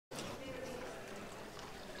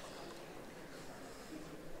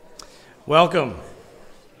Welcome.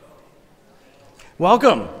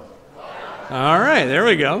 Welcome. All right, there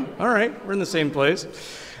we go. All right, we're in the same place.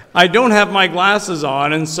 I don't have my glasses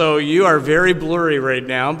on, and so you are very blurry right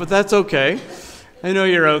now, but that's okay. I know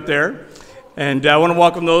you're out there. And I want to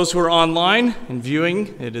welcome those who are online and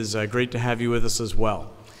viewing. It is great to have you with us as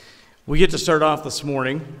well. We get to start off this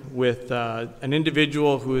morning with an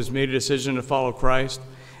individual who has made a decision to follow Christ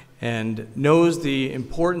and knows the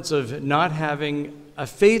importance of not having a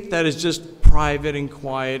faith that is just private and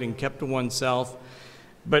quiet and kept to oneself.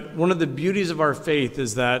 But one of the beauties of our faith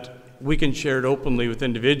is that we can share it openly with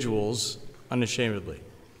individuals unashamedly.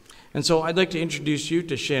 And so I'd like to introduce you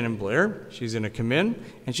to Shannon Blair. She's going to come in,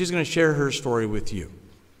 and she's going to share her story with you.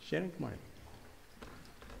 Shannon, come on.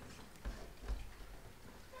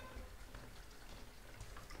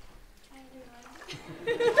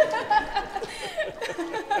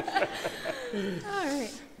 All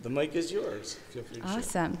right. The mic is yours. Feel free to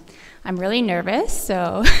Awesome. I'm really nervous,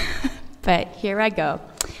 but here I go.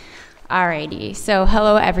 Alrighty. So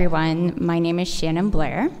hello, everyone. My name is Shannon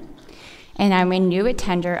Blair, and I'm a new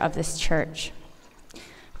attender of this church.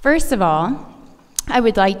 First of all, I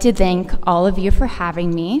would like to thank all of you for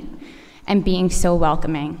having me and being so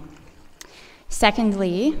welcoming.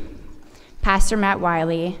 Secondly, Pastor Matt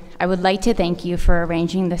Wiley, I would like to thank you for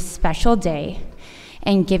arranging this special day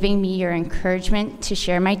and giving me your encouragement to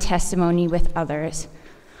share my testimony with others,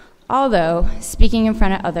 although speaking in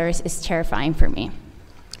front of others is terrifying for me.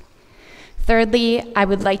 Thirdly, I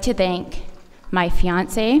would like to thank my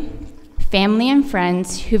fiance, family, and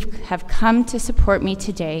friends who have come to support me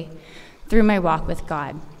today through my walk with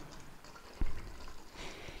God.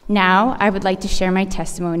 Now, I would like to share my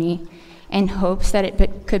testimony in hopes that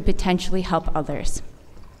it could potentially help others.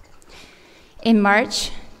 In March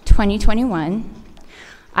 2021,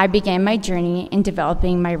 I began my journey in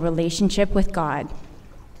developing my relationship with God.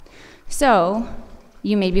 So,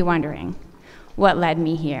 you may be wondering, what led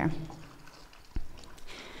me here?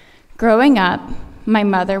 Growing up, my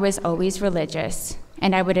mother was always religious,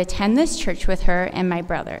 and I would attend this church with her and my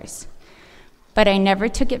brothers. But I never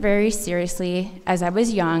took it very seriously as I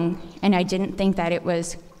was young, and I didn't think that it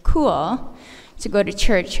was cool to go to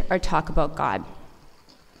church or talk about God.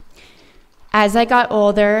 As I got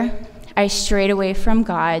older, I strayed away from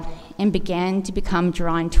God and began to become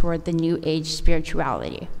drawn toward the New Age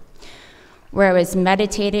spirituality, where I was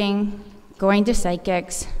meditating, going to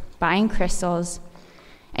psychics, buying crystals,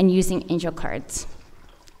 and using angel cards.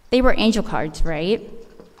 They were angel cards, right?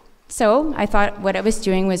 So I thought what I was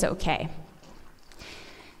doing was okay.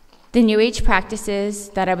 The New Age practices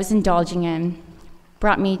that I was indulging in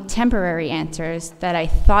brought me temporary answers that I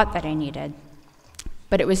thought that I needed,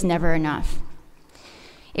 but it was never enough.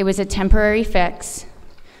 It was a temporary fix,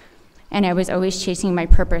 and I was always chasing my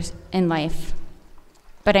purpose in life,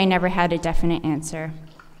 but I never had a definite answer.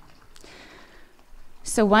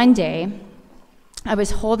 So one day, I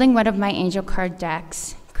was holding one of my angel card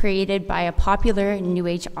decks created by a popular New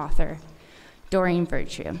Age author, Doreen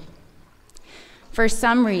Virtue. For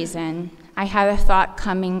some reason, I had a thought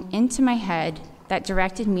coming into my head that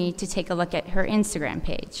directed me to take a look at her Instagram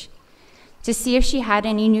page to see if she had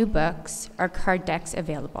any new books or card decks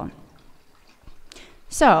available.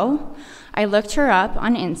 So I looked her up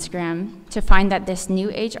on Instagram to find that this New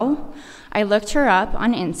Age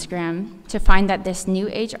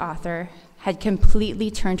author had completely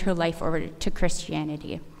turned her life over to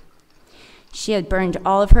Christianity. She had burned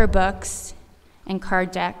all of her books and card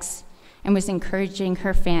decks and was encouraging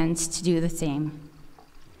her fans to do the same.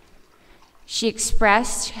 She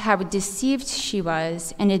expressed how deceived she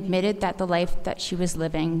was and admitted that the life that she was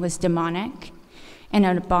living was demonic and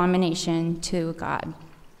an abomination to God.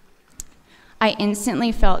 I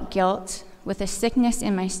instantly felt guilt with a sickness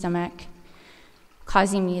in my stomach,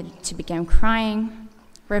 causing me to begin crying,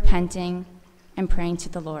 repenting, and praying to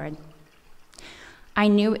the Lord. I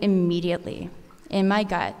knew immediately in my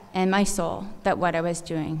gut and my soul that what I was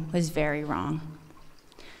doing was very wrong.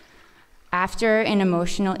 After an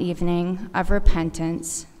emotional evening of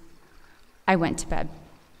repentance, I went to bed.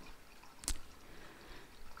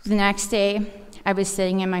 The next day, I was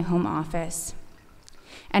sitting in my home office,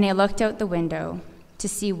 and I looked out the window to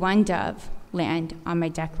see one dove land on my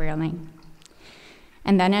deck railing,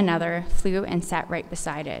 and then another flew and sat right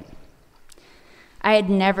beside it. I had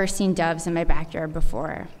never seen doves in my backyard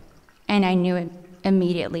before, and I knew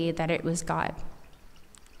immediately that it was God.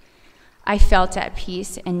 I felt at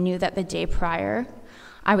peace and knew that the day prior,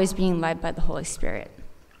 I was being led by the Holy Spirit.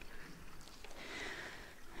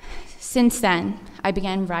 Since then, I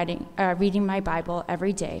began reading my Bible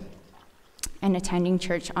every day and attending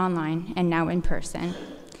church online and now in person,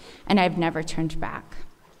 and I've never turned back.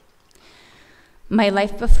 My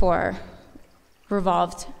life before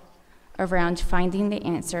revolved around finding the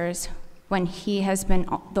answers when he has been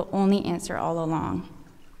the only answer all along.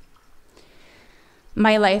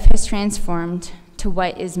 My life has transformed to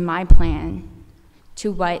what is my plan,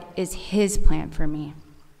 to what is his plan for me.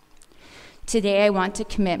 Today, I want to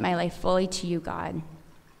commit my life fully to you, God.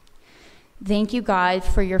 Thank you, God,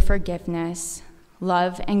 for your forgiveness,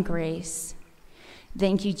 love, and grace.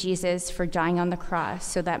 Thank you, Jesus, for dying on the cross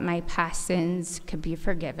so that my past sins could be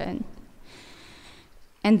forgiven.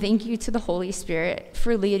 And thank you to the Holy Spirit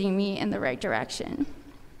for leading me in the right direction.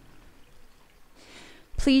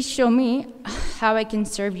 Please show me how I can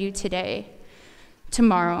serve you today,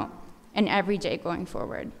 tomorrow, and every day going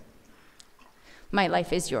forward. My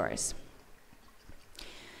life is yours.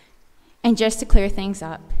 And just to clear things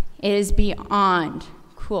up, it is beyond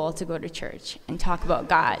cool to go to church and talk about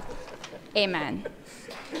God. Amen.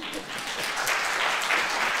 I'm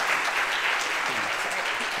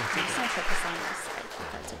just going to put this on this side,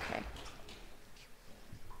 if that's okay.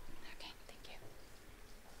 Okay, thank you.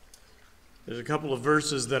 There's a couple of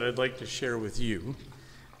verses that I'd like to share with you.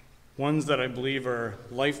 Ones that I believe are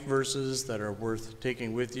life verses that are worth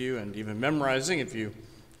taking with you and even memorizing if you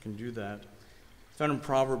can do that. Found in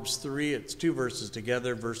Proverbs 3, it's 2 verses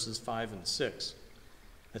together, verses 5 and 6.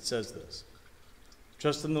 It says this: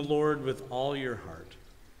 "Trust in the Lord with all your heart,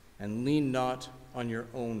 and lean not on your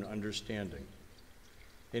own understanding.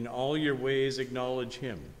 In all your ways acknowledge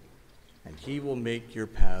him, and he will make your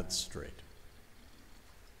paths straight."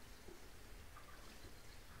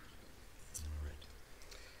 All right.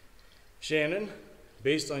 Shannon,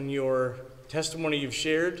 based on your testimony you've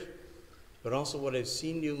shared, but also what I've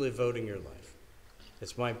seen you live out in your life,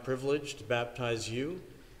 it's my privilege to baptize you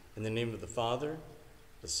in the name of the Father,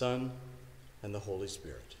 the Son, and the Holy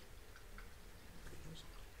Spirit.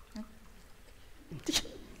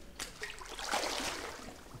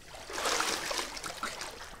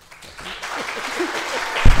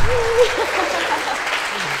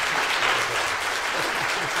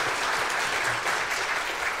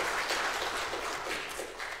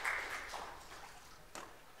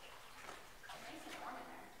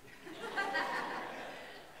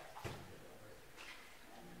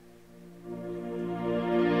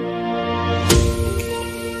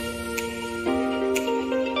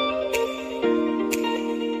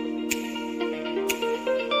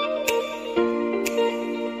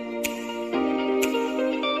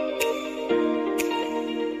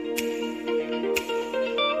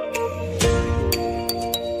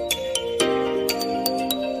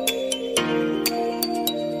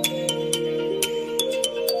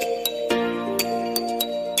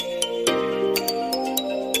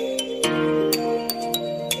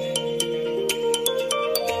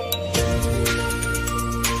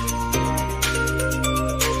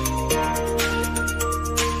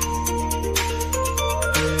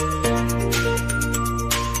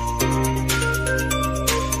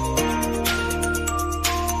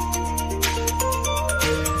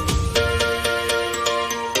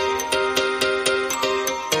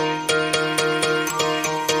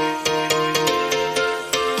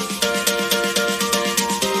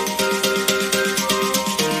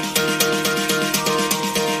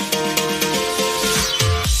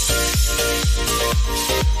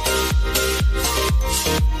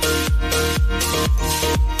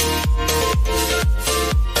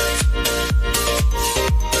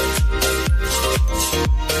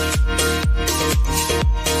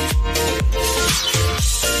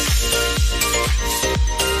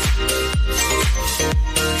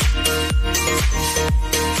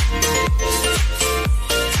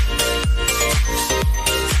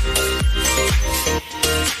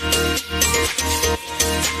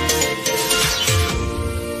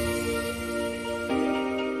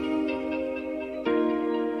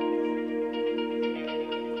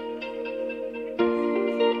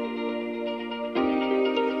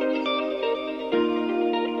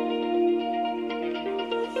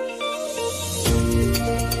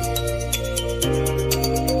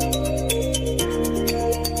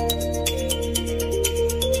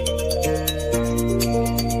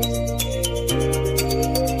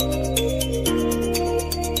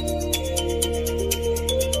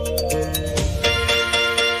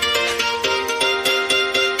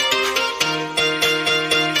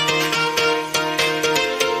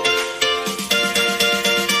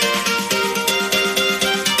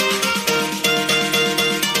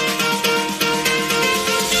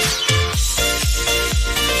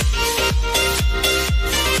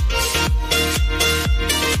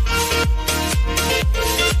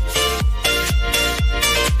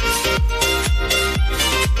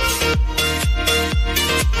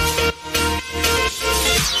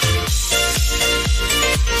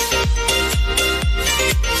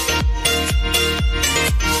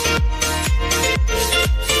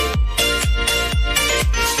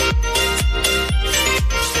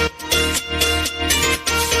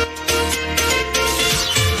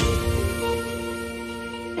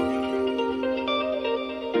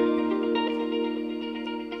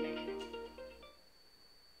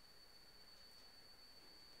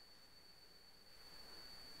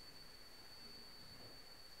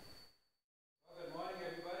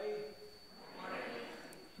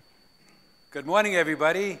 Good morning,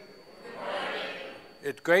 everybody. Good morning.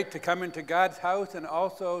 It's great to come into God's house and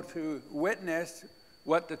also to witness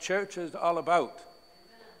what the church is all about.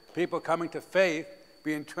 People coming to faith,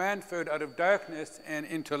 being transferred out of darkness and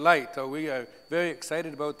into light. So we are very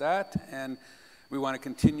excited about that, and we want to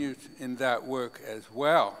continue in that work as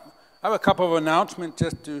well. I have a couple of announcements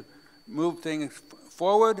just to move things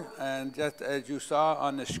forward, and just as you saw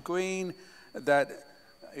on the screen, that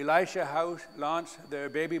Elisha House launched their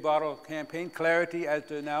baby bottle campaign, Clarity as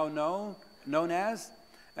they're now known as.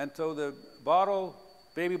 And so the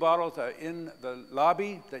baby bottles are in the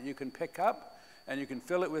lobby that you can pick up, and you can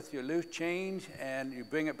fill it with your loose change, and you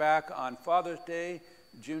bring it back on Father's Day,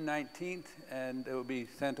 June 19th, and it will be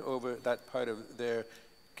sent over. That's part of their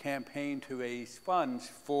campaign to raise funds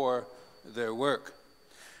for their work.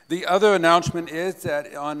 The other announcement is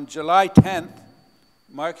that on July 10th,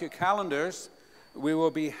 mark your calendars, we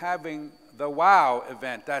will be having the WOW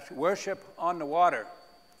event. That's Worship on the Water.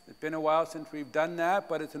 It's been a while since we've done that,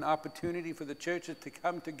 but it's an opportunity for the churches to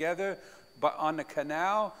come together but on the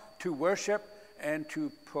canal to worship and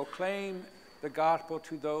to proclaim the gospel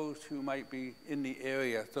to those who might be in the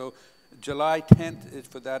area. So July 10th is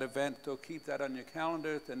for that event, so keep that on your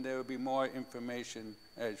calendars, and there will be more information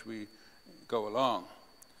as we go along.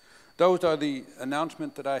 Those are the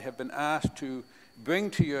announcements that I have been asked to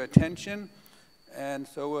bring to your attention. And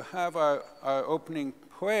so we'll have our opening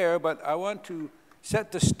prayer, but I want to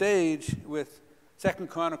set the stage with 2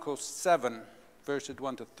 Chronicles 7, verses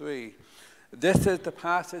 1 to 3. This is the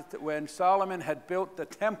passage that when Solomon had built the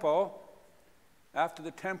temple, after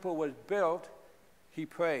the temple was built, he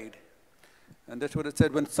prayed. And this is what it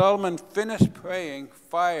said: when Solomon finished praying,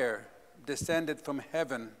 fire descended from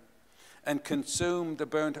heaven and consumed the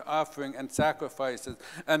burnt offering and sacrifices,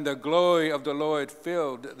 and the glory of the Lord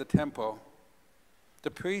filled the temple. The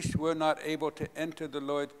priests were not able to enter the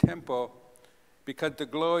Lord's temple because the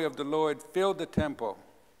glory of the Lord filled the temple.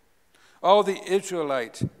 All the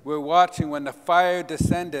Israelites were watching when the fire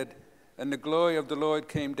descended and the glory of the Lord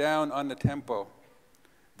came down on the temple.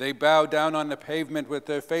 They bowed down on the pavement with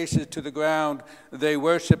their faces to the ground. They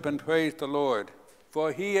worship and praise the Lord.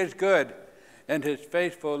 For he is good, and his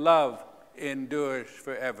faithful love endures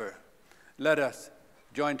forever. Let us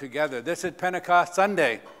join together. This is Pentecost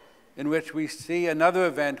Sunday, in which we see another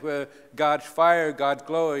event where God's fire, God's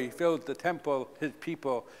glory, filled the temple, his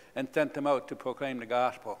people, and sent them out to proclaim the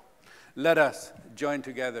gospel. Let us join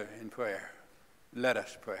together in prayer. Let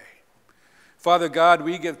us pray. Father God,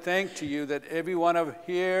 we give thanks to you that everyone of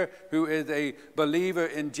here who is a believer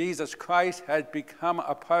in Jesus Christ has become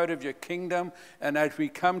a part of your kingdom, and as we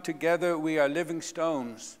come together, we are living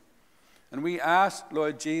stones. And we ask,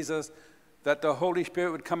 Lord Jesus, that the Holy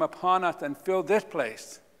Spirit would come upon us and fill this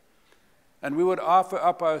place, and we would offer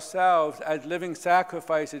up ourselves as living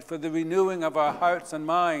sacrifices for the renewing of our hearts and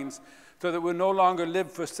minds, so that we'll no longer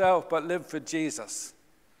live for self, but live for Jesus.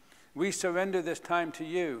 We surrender this time to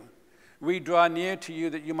you. We draw near to you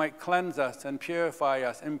that you might cleanse us and purify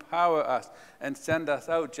us, empower us, and send us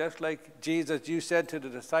out. Just like Jesus, you said to the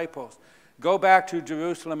disciples, go back to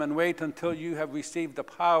Jerusalem and wait until you have received the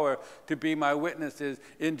power to be my witnesses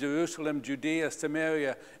in Jerusalem, Judea,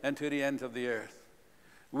 Samaria, and to the ends of the earth.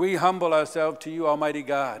 We humble ourselves to you, Almighty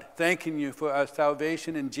God, thanking you for our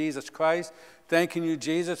salvation in Jesus Christ, thanking you,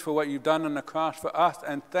 Jesus, for what you've done on the cross for us,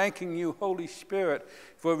 and thanking you, Holy Spirit,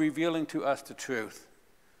 for revealing to us the truth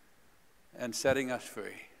and setting us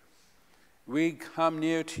free. We come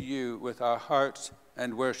near to you with our hearts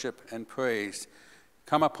and worship and praise.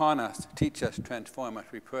 Come upon us, teach us, transform us,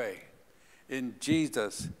 we pray. In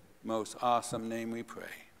Jesus' most awesome name we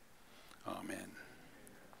pray. Amen.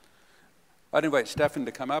 I'd invite Stephen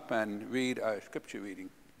to come up and read our scripture reading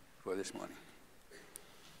for this morning.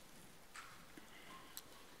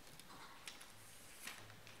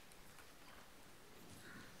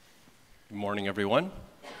 Good morning, everyone.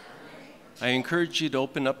 I encourage you to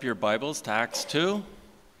open up your Bibles to Acts 2.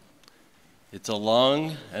 It's a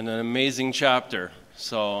long and an amazing chapter,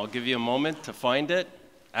 so I'll give you a moment to find it,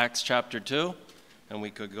 Acts chapter 2, and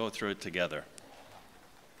we could go through it together.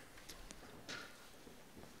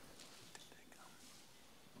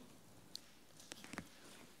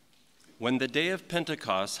 When the day of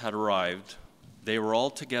Pentecost had arrived, they were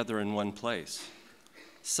all together in one place.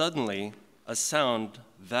 Suddenly, a sound,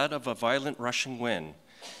 that of a violent rushing wind,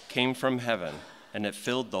 came from heaven, and it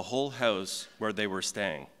filled the whole house where they were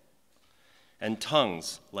staying. And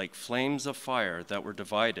tongues, like flames of fire that were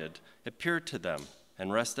divided, appeared to them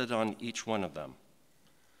and rested on each one of them.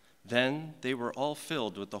 Then they were all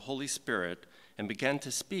filled with the Holy Spirit and began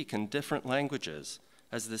to speak in different languages,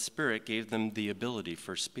 as the Spirit gave them the ability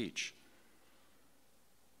for speech.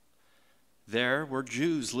 There were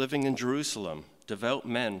Jews living in Jerusalem, devout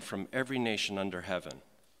men from every nation under heaven.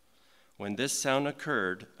 When this sound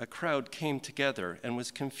occurred, a crowd came together and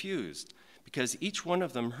was confused, because each one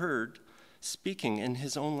of them heard speaking in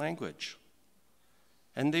his own language.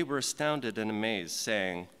 And they were astounded and amazed,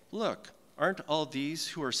 saying, "Look, aren't all these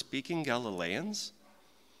who are speaking Galileans?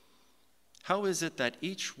 How is it that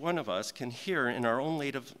each one of us can hear in our own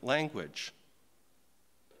native language?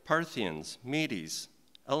 Parthians, Medes,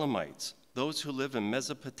 Elamites, those who live in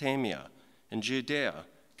Mesopotamia, in Judea,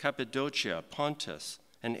 Cappadocia, Pontus,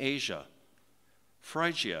 and Asia,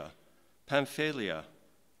 Phrygia, Pamphylia,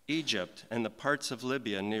 Egypt, and the parts of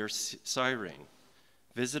Libya near Cyrene,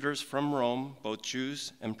 visitors from Rome, both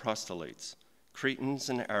Jews and proselytes, Cretans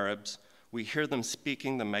and Arabs, we hear them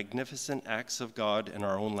speaking the magnificent acts of God in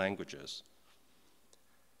our own languages."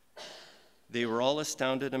 They were all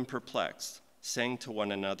astounded and perplexed, saying to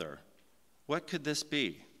one another, "What could this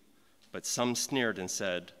be?" But some sneered and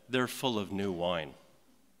said, "They're full of new wine."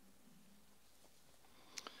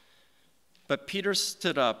 But Peter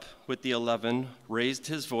stood up with the 11, raised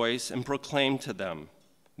his voice, and proclaimed to them,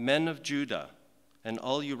 "Men of Judah, and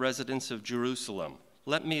all you residents of Jerusalem,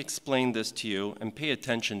 let me explain this to you and pay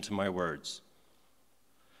attention to my words.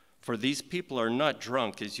 For these people are not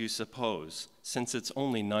drunk as you suppose, since it's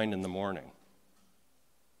only 9 a.m.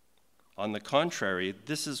 On the contrary,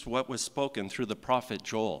 this is what was spoken through the prophet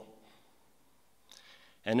Joel.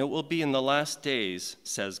 "And it will be in the last days,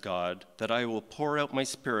 says God, that I will pour out my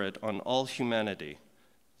spirit on all humanity.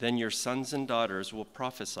 Then your sons and daughters will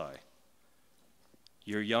prophesy.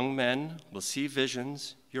 Your young men will see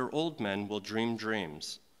visions, your old men will dream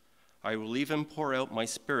dreams. I will even pour out my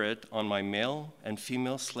spirit on my male and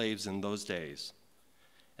female slaves in those days,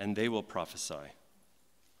 and they will prophesy.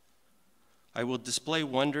 I will display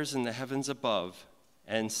wonders in the heavens above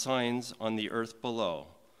and signs on the earth below,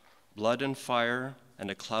 blood and fire and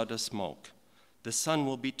a cloud of smoke. The sun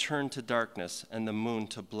will be turned to darkness and the moon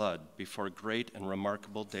to blood before a great and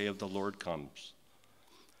remarkable day of the Lord comes.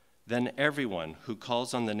 Then everyone who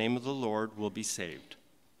calls on the name of the Lord will be saved.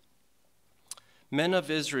 Men of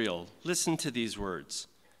Israel, listen to these words.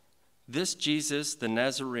 This Jesus, the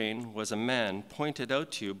Nazarene, was a man pointed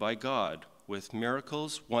out to you by God with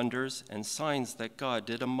miracles, wonders, and signs that God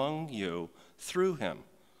did among you through him,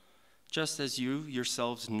 just as you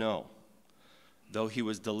yourselves know. Though he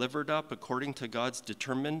was delivered up according to God's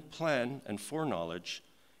determined plan and foreknowledge,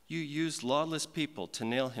 you used lawless people to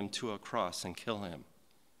nail him to a cross and kill him.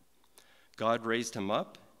 God raised him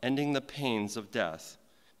up, ending the pains of death,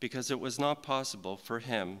 because it was not possible for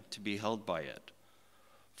him to be held by it.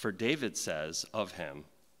 For David says of him,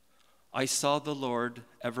 I saw the Lord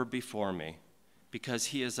ever before me. Because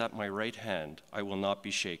he is at my right hand, I will not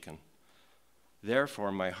be shaken.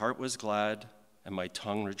 Therefore my heart was glad and my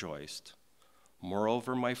tongue rejoiced.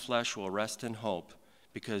 Moreover, my flesh will rest in hope,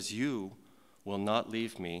 because you will not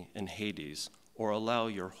leave me in Hades or allow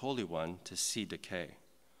your Holy One to see decay.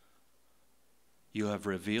 You have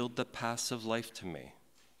revealed the paths of life to me.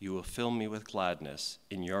 You will fill me with gladness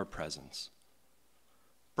in your presence.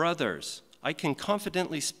 Brothers, I can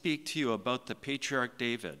confidently speak to you about the patriarch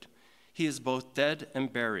David. He is both dead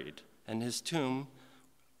and buried, and his tomb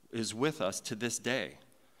is with us to this day.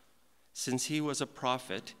 Since he was a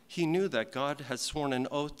prophet, he knew that God had sworn an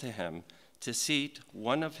oath to him to seat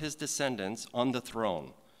one of his descendants on the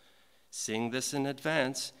throne. Seeing this in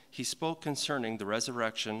advance, he spoke concerning the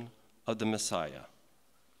resurrection of the Messiah.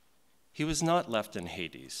 He was not left in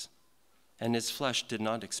Hades, and his flesh did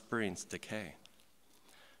not experience decay.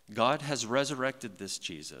 God has resurrected this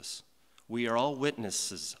Jesus. We are all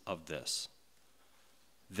witnesses of this.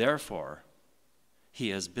 Therefore,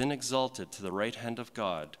 he has been exalted to the right hand of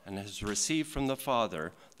God and has received from the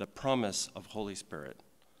Father the promise of Holy Spirit.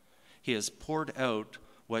 He has poured out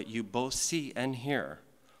what you both see and hear.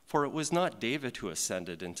 For it was not David who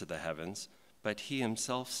ascended into the heavens, but he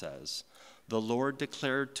himself says, The Lord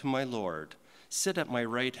declared to my Lord, sit at my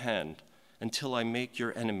right hand until I make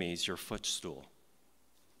your enemies your footstool.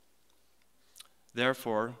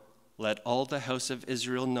 Therefore, let all the house of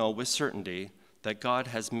Israel know with certainty that God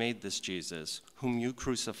has made this Jesus, whom you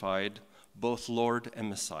crucified, both Lord and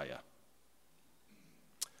Messiah.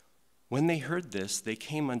 When they heard this, they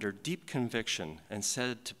came under deep conviction and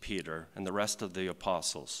said to Peter and the rest of the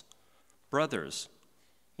apostles, Brothers,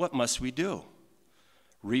 what must we do?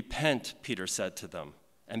 Repent, Peter said to them,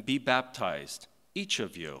 and be baptized, each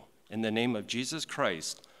of you, in the name of Jesus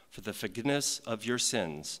Christ, for the forgiveness of your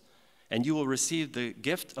sins, and you will receive the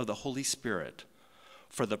gift of the Holy Spirit.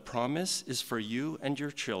 For the promise is for you and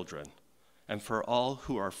your children, and for all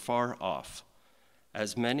who are far off,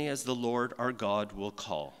 as many as the Lord our God will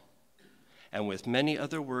call. And with many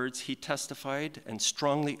other words he testified and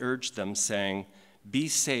strongly urged them, saying, "Be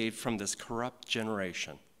saved from this corrupt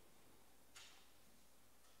generation."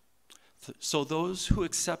 So those who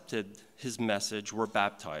accepted his message were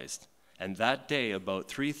baptized, and that day about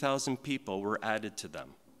 3,000 people were added to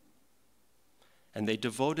them. And they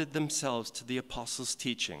devoted themselves to the apostles'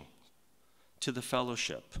 teaching, to the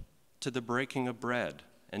fellowship, to the breaking of bread,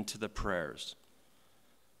 and to the prayers.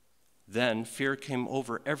 Then fear came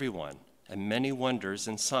over everyone, and many wonders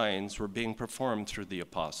and signs were being performed through the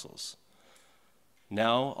apostles.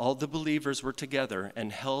 Now all the believers were together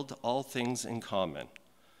and held all things in common.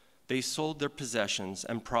 They sold their possessions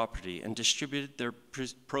and property and distributed their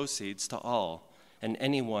proceeds to all, and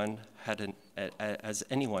as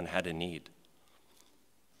anyone had a need.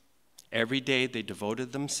 Every day they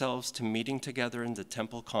devoted themselves to meeting together in the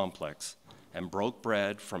temple complex and broke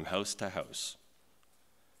bread from house to house.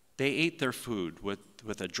 They ate their food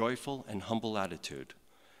with a joyful and humble attitude,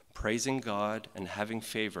 praising God and having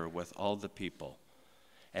favor with all the people.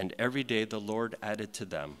 And every day the Lord added to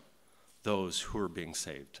them those who were being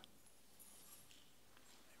saved.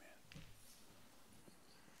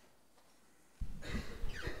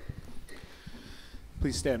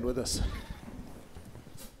 Please stand with us.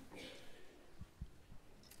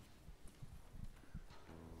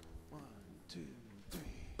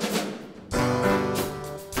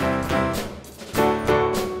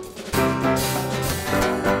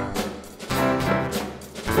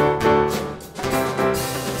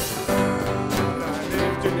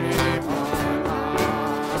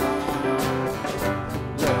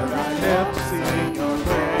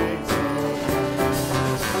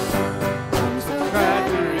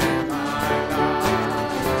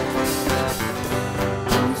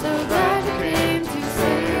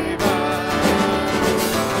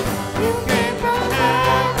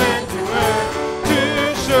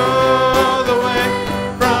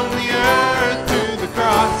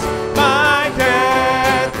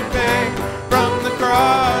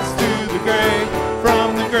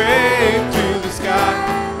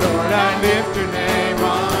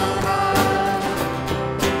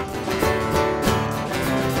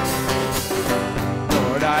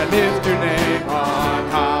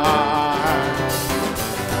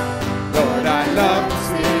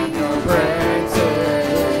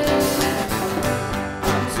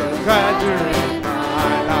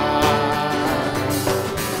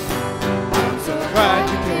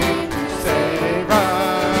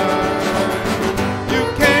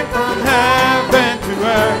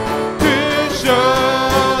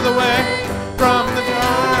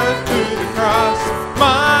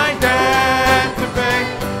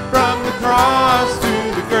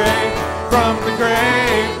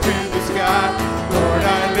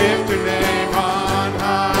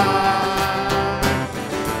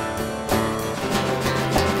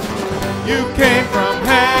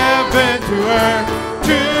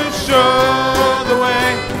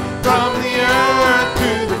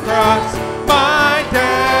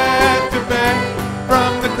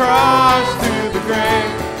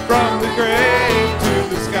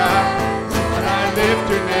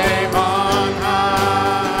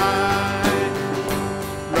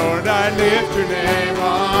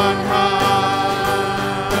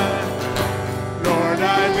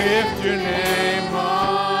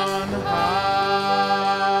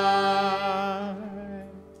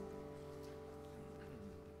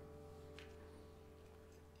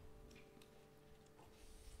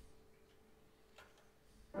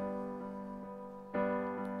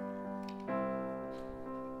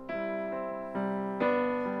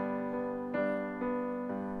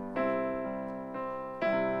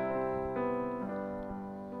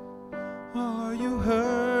 Are you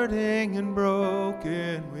hurting and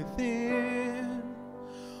broken within?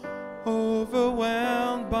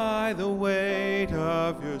 Overwhelmed by the weight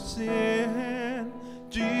of your sin?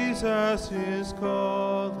 Jesus is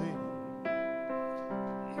calling.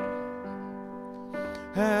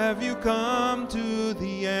 Have you come to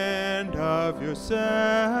the end of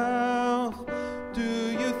yourself? Do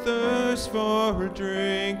you thirst for a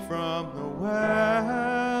drink from the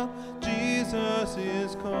well? Jesus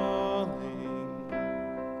is calling.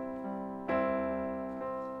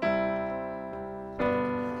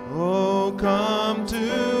 Oh, come to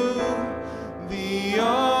the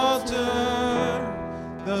altar.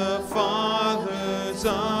 The Father's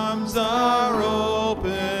arms are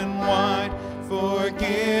open wide.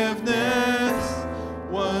 Forgiveness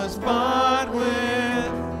was bought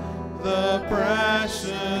with the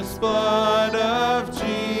precious blood of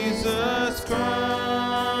Jesus Christ.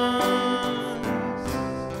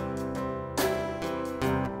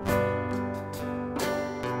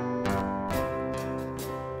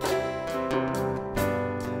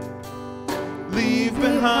 Leave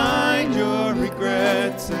behind your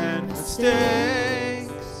regrets and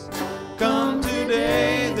mistakes. Come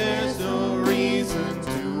today, there's no reason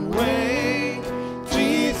to wait.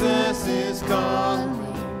 Jesus is calling.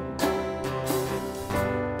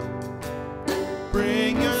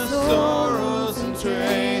 Bring your sorrows and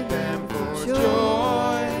trade them for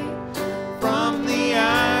joy. From the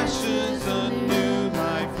ashes a new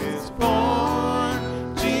life is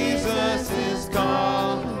born. Jesus is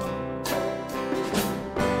calling.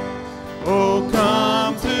 Oh,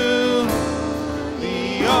 come to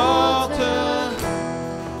the altar.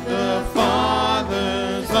 The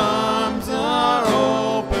Father's arms are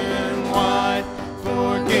open wide.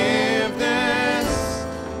 Forgiveness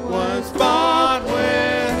was bought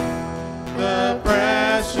with the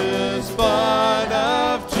precious blood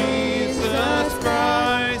of Jesus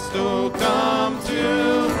Christ. Oh, come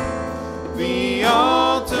to the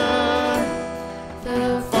altar.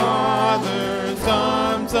 The Father's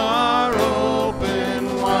arms are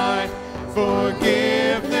open wide.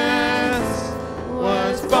 Forgiveness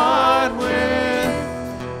was bought with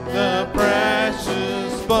the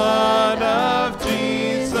precious blood of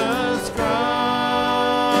Jesus Christ.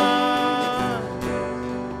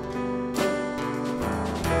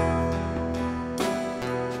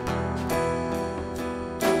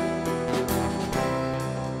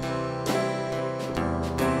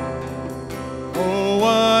 Oh,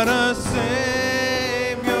 what a Savior!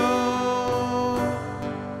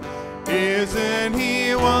 Isn't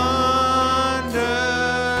He wonderful?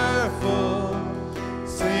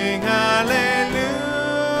 Sing hallelujah!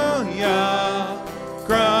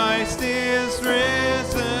 Christ is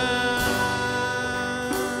risen.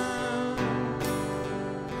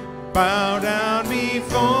 Bow down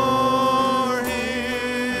before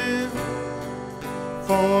Him,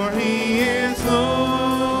 for He is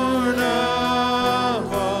Lord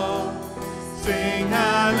of all. Sing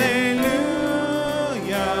hallelujah,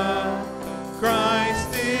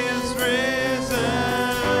 Christ is risen.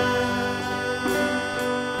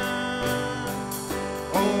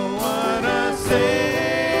 Oh, what a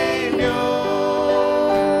Savior!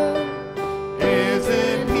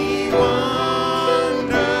 Isn't He wonderful?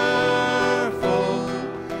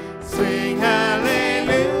 Sing hallelujah,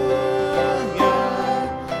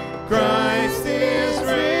 Christ is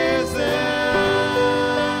risen.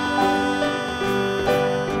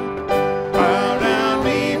 Bow down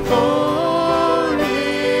before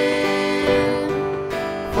Him,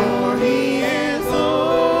 for He is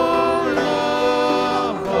Lord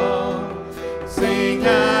of all. Sing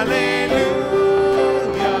hallelujah,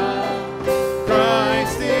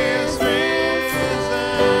 Christ is risen.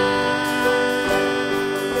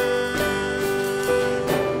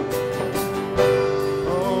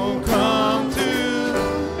 Oh, come to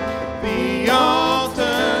the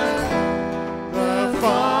altar. The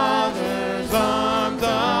Father's arms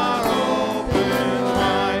are open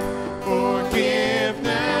wide.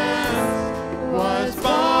 Forgiveness was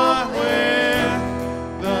bought with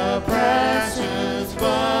the precious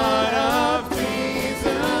blood of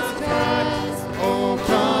Jesus Christ. Oh,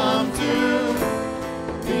 come to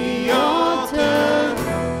the altar.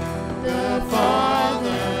 The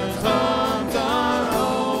Father's arms are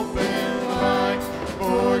open wide.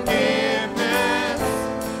 Forgiveness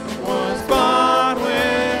was bought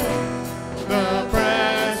with the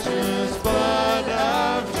precious blood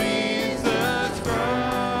of Jesus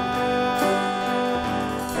Christ.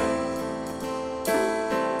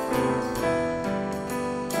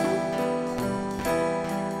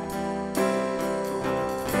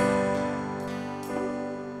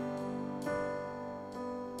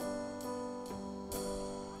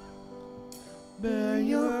 Bear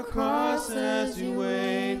your cross as you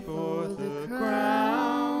wait for the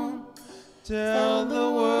crown. Tell the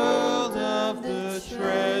world of the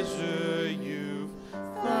treasure you've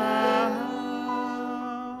found.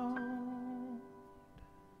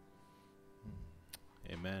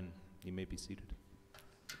 Amen. You may be seated.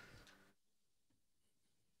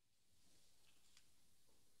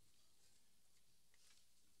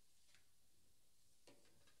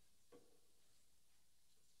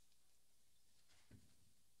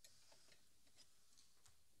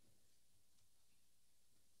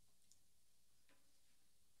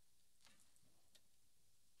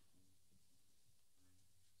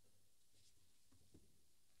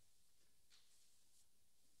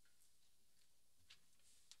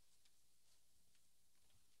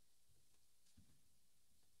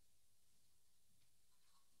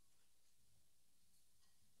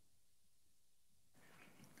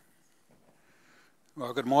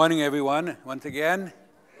 Well, good morning, everyone. Once again,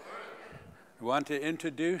 I want to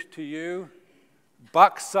introduce to you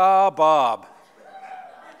Bucksaw Bob.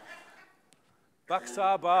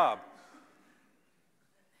 Bucksaw Bob.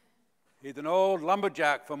 He's an old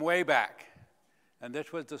lumberjack from way back. And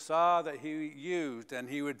this was the saw that he used, and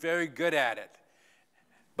he was very good at it.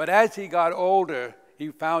 But as he got older, he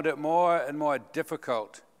found it more and more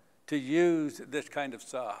difficult to use this kind of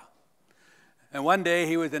saw. And one day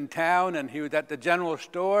he was in town, and he was at the general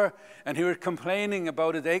store, and he was complaining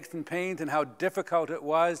about his aches and pains and how difficult it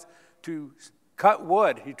was to cut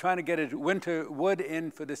wood. He's trying to get his winter wood in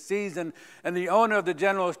for the season. And the owner of the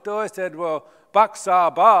general store said, well,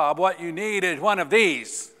 Bucksaw Bob, what you need is one of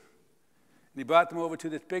these. And he brought them over to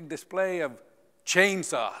this big display of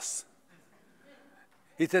chainsaws.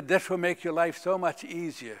 He said, this will make your life so much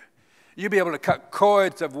easier. You'll be able to cut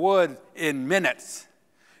cords of wood in minutes.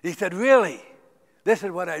 He said, really? This is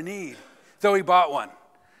what I need. So he bought one.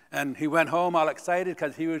 And he went home all excited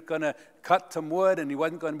because he was going to cut some wood and he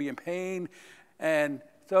wasn't going to be in pain. And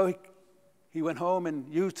so he went home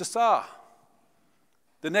and used the saw.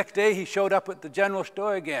 The next day he showed up at the general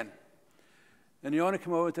store again. And the owner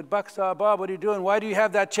came over and said, Bucksaw Bob, what are you doing? Why do you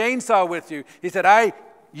have that chainsaw with you? He said, I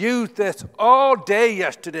used this all day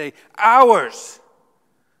yesterday, hours.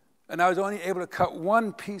 And I was only able to cut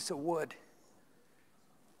one piece of wood.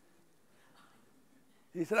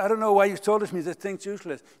 He said, I don't know why you told us this thing's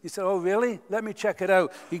useless. He said, oh, really? Let me check it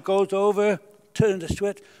out. He goes over, turns the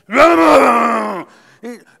switch,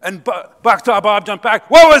 and Bucksaw Bob jumped back.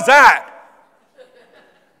 What was that?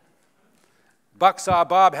 Bucksaw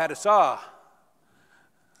Bob had a saw,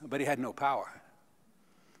 but he had no power.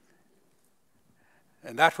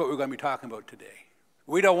 And that's what we're going to be talking about today.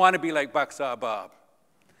 We don't want to be like Bucksaw Bob.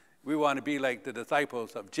 We want to be like the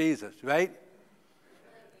disciples of Jesus, right?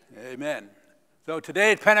 Amen. So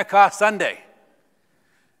today is Pentecost Sunday.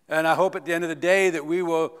 And I hope at the end of the day that we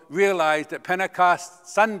will realize that Pentecost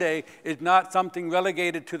Sunday is not something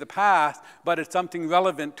relegated to the past, but it's something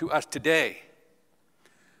relevant to us today.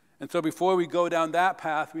 And so before we go down that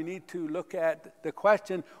path, we need to look at the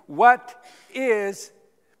question, what is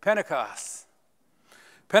Pentecost?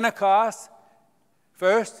 Pentecost,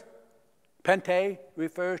 first, Pente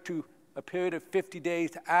refers to a period of 50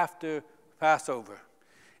 days after Passover.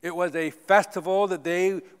 It was a festival that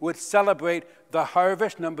they would celebrate the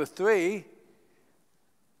harvest, number 3.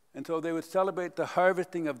 And so they would celebrate the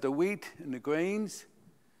harvesting of the wheat and the grains.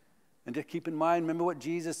 And just keep in mind, remember what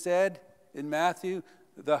Jesus said in Matthew?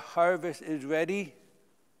 The harvest is ready.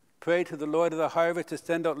 Pray to the Lord of the harvest to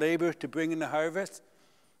send out laborers to bring in the harvest.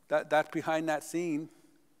 That's behind that scene.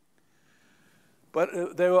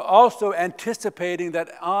 But they were also anticipating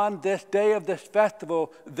that on this day of this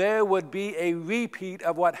festival, there would be a repeat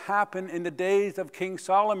of what happened in the days of King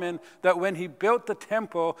Solomon, that when he built the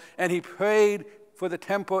temple and he prayed for the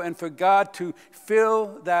temple and for God to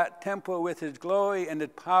fill that temple with his glory and his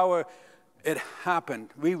power, it happened.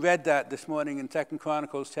 We read that this morning in 2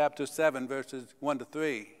 Chronicles chapter 7, verses 1 to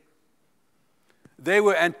 3. They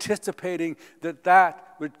were anticipating that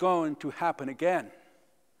that was going to happen again.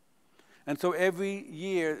 And so every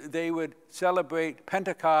year they would celebrate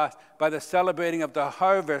Pentecost by the celebrating of the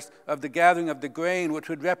harvest, of the gathering of the grain, which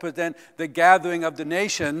would represent the gathering of the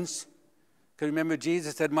nations. Because remember,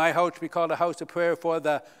 Jesus said, my house will be called a house of prayer for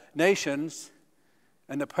the nations,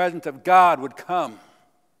 and the presence of God would come.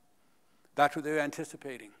 That's what they were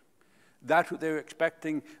anticipating. That's what they were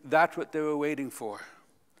expecting. That's what they were waiting for.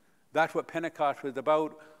 That's what Pentecost was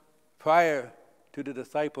about prior to the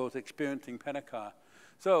disciples experiencing Pentecost.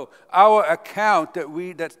 So our account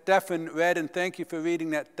that Stephen read, and thank you for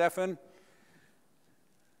reading that, Stephen.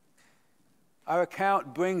 Our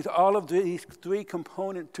account brings all of these 3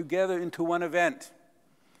 components together into one event.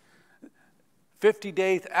 50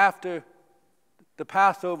 days after the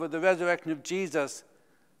Passover, the resurrection of Jesus,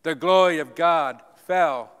 the glory of God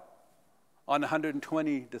fell on the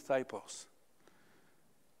 120 disciples.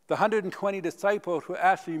 The 120 disciples were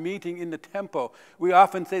actually meeting in the temple. We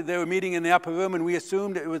often say they were meeting in the upper room, and we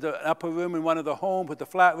assumed it was an upper room in one of the homes with a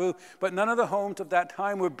flat roof. But none of the homes of that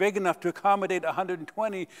time were big enough to accommodate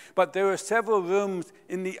 120. But there were several rooms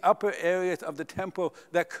in the upper areas of the temple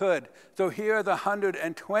that could. So here are the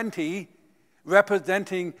 120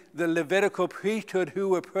 representing the Levitical priesthood who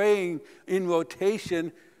were praying in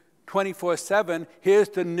rotation 24/7. Here's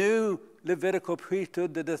the new Levitical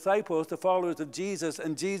priesthood, the disciples, the followers of Jesus,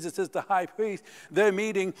 and Jesus is the high priest. They're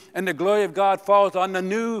meeting, and the glory of God falls on the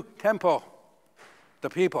new temple,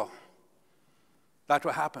 the people. That's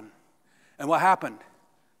what happened. And what happened?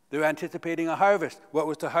 They were anticipating a harvest. What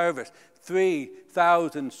was the harvest?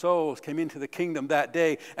 3,000 souls came into the kingdom that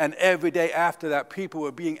day, and every day after that, people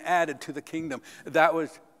were being added to the kingdom. That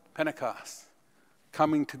was Pentecost,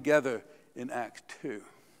 coming together in Acts 2.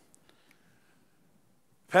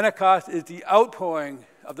 Pentecost is the outpouring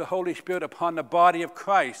of the Holy Spirit upon the body of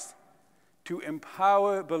Christ to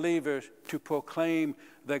empower believers to proclaim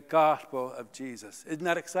the gospel of Jesus. Isn't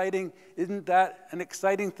that exciting? Isn't that an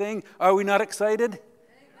exciting thing? Are we not excited?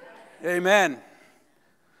 Amen. Amen.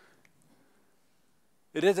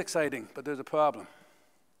 It is exciting, but there's a problem.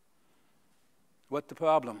 What's the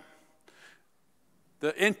problem?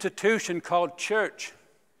 The institution called church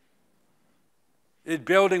is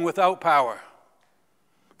building without power.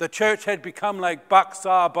 The church had become like Buck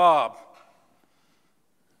Saw Bob.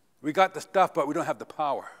 We got the stuff, but we don't have the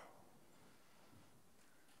power.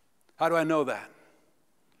 How do I know that?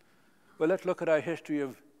 Well, let's look at our history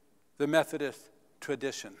of the Methodist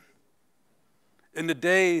tradition. In the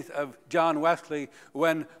days of John Wesley,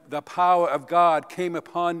 when the power of God came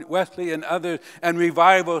upon Wesley and others, and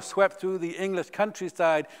revival swept through the English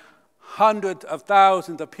countryside, hundreds of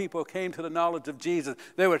thousands of people came to the knowledge of Jesus.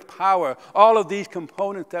 There was power. All of these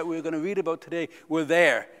components that we're going to read about today were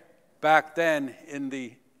there back then in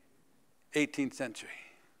the 18th century.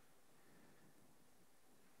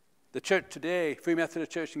 The church today, Free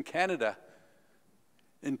Methodist Church in Canada,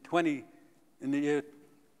 in the year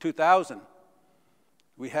 2000,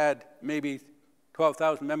 we had maybe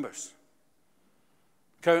 12,000 members.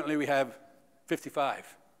 Currently, we have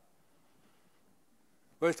 55.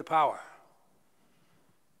 Where's the power?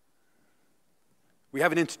 We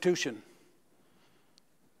have an institution,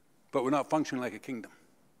 but we're not functioning like a kingdom.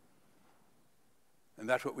 And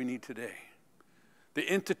that's what we need today. The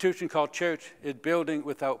institution called church is building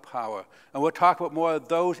without power. And we'll talk about more of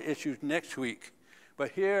those issues next week.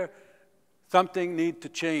 But here, something needs to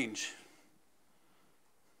change.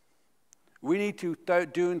 We need to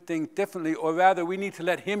start doing things differently, or rather, we need to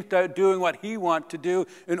let him start doing what he wants to do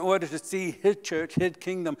in order to see his church, his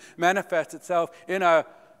kingdom, manifest itself in our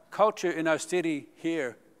culture, in our city,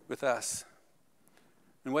 here with us.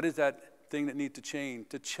 And what is that thing that needs to change?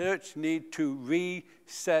 The church needs to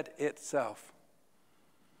reset itself.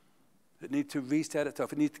 It needs to reset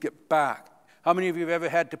itself. It needs to get back. How many of you have ever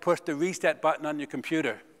had to push the reset button on your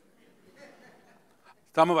computer?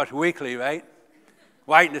 Some of us weekly, right?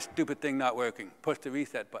 Why isn't this stupid thing not working? Push the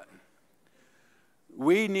reset button.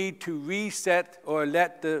 We need to reset, or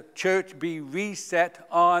let the church be reset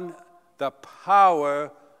on the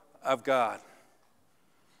power of God.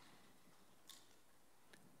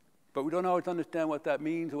 But we don't always understand what that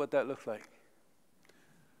means or what that looks like.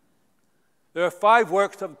 There are 5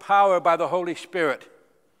 works of power by the Holy Spirit,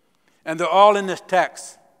 and they're all in this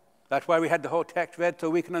text. That's why we had the whole text read, so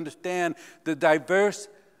we can understand the diverse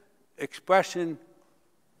expression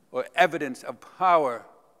or evidence of power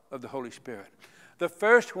of the Holy Spirit. The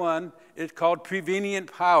first one is called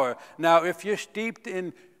prevenient power. Now, if you're steeped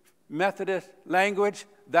in Methodist language,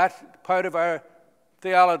 that's part of our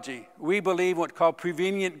theology. We believe what's called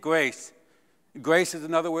prevenient grace. Grace is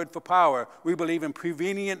another word for power. We believe in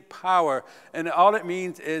prevenient power. And all it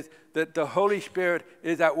means is that the Holy Spirit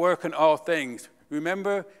is at work in all things.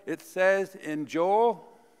 Remember, it says in Joel,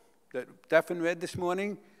 that Stephen read this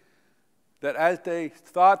morning, that as they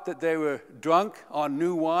thought that they were drunk on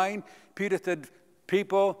new wine, Peter said,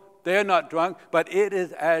 people, they're not drunk, but it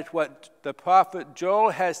is as what the prophet Joel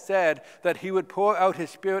has said, that he would pour out his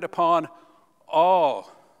Spirit upon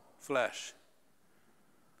all flesh.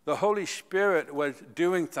 The Holy Spirit was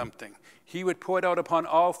doing something. He would pour it out upon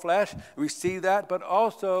all flesh. We see that, but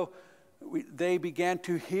also they began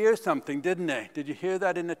to hear something, didn't they? Did you hear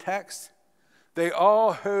that in the text? They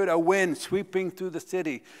all heard a wind sweeping through the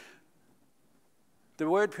city. The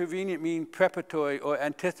word prevenient means preparatory or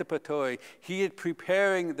anticipatory. He is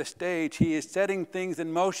preparing the stage. He is setting things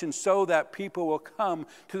in motion so that people will come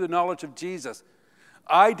to the knowledge of Jesus.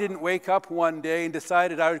 I didn't wake up one day and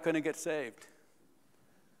decided I was going to get saved.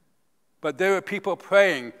 But there were people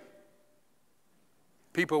praying,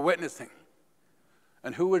 people witnessing.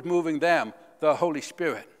 And who was moving them? The Holy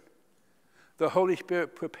Spirit. The Holy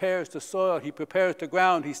Spirit prepares the soil. He prepares the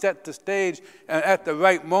ground. He sets the stage. And at the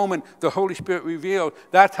right moment, the Holy Spirit revealed.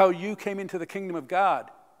 That's how you came into the kingdom of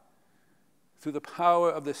God. Through the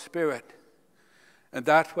power of the Spirit. And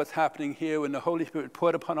that's what's happening here when the Holy Spirit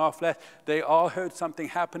poured upon all flesh. They all heard something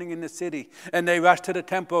happening in the city. And they rushed to the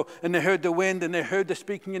temple. And they heard the wind. And they heard the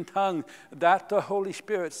speaking in tongues. That's the Holy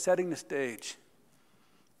Spirit setting the stage.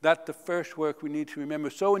 That's the first work we need to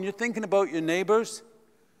remember. So when you're thinking about your neighbors,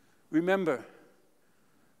 remember,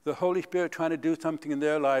 the Holy Spirit trying to do something in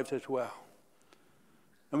their lives as well.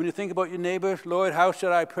 And when you think about your neighbors, Lord, how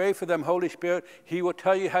should I pray for them, Holy Spirit? He will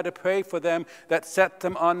tell you how to pray for them that set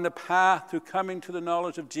them on the path to coming to the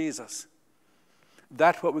knowledge of Jesus.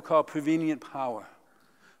 That's what we call prevenient power.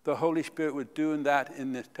 The Holy Spirit was doing that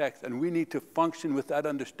in this text, and we need to function with that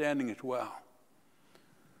understanding as well.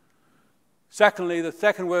 Secondly, the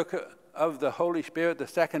second work of the Holy Spirit, the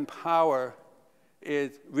second power,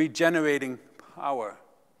 is regenerating power.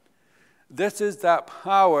 This is that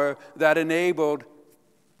power that enabled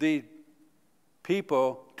the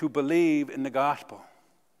people to believe in the gospel,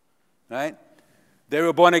 right? They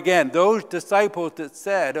were born again. Those disciples that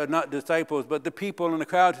said, or not disciples, but the people in the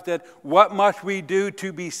crowd said, what must we do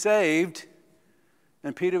to be saved?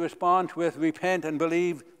 And Peter responds with, repent and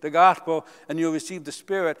believe the gospel, and you'll receive the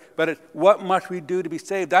Spirit. But it's, what must we do to be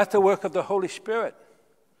saved? That's the work of the Holy Spirit.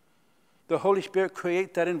 The Holy Spirit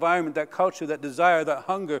creates that environment, that culture, that desire, that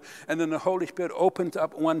hunger, and then the Holy Spirit opens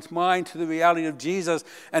up one's mind to the reality of Jesus,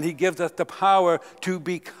 and he gives us the power to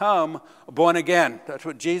become born again. That's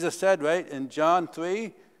what Jesus said, right, in John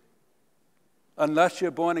 3. Unless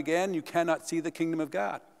you're born again, you cannot see the kingdom of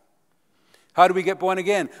God. How do we get born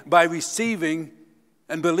again? By receiving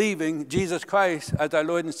and believing Jesus Christ as our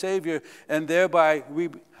Lord and Savior, and thereby we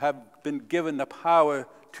have been given the power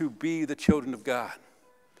to be the children of God.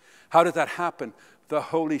 How does that happen? The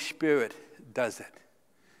Holy Spirit does it.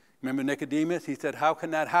 Remember Nicodemus? He said, how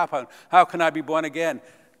can that happen? How can I be born again?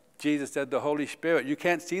 Jesus said, the Holy Spirit. You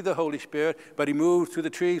can't see the Holy Spirit, but he moves through the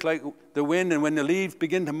trees like the wind, and when the leaves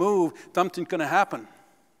begin to move, something's going to happen.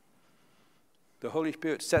 The Holy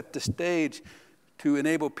Spirit set the stage to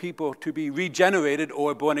enable people to be regenerated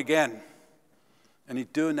or born again. And he's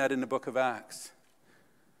doing that in the book of Acts.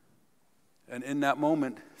 And in that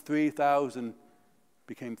moment, 3,000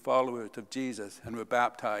 became followers of Jesus and were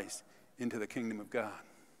baptized into the kingdom of God.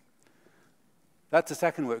 That's the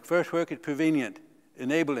second work. First work is prevenient,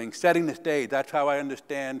 enabling, setting the stage. That's how I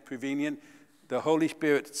understand prevenient. The Holy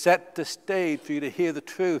Spirit set the stage for you to hear the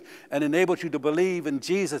truth and enables you to believe in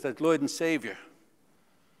Jesus as Lord and Savior.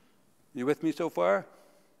 You with me so far?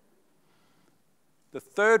 The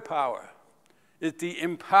third power is the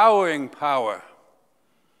empowering power.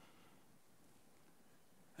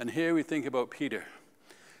 And here we think about Peter.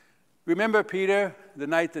 Remember Peter, the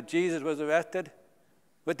night that Jesus was arrested?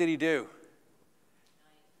 What did he do?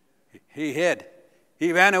 He hid.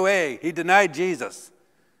 He ran away. He denied Jesus.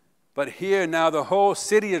 But here now the whole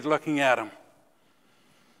city is looking at him.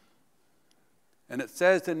 And it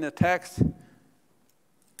says in the text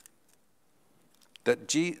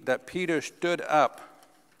that Peter stood up.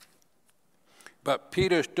 But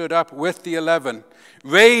Peter stood up with the 11,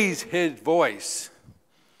 raised his voice,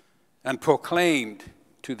 and proclaimed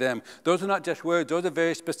to them. Those are not just words, those are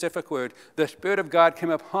very specific words. The Spirit of God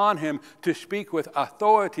came upon him to speak with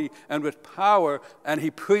authority and with power, and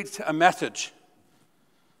he preached a message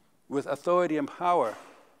with authority and power.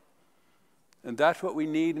 And that's what we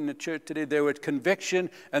need in the church today. There was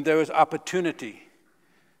conviction and there was opportunity.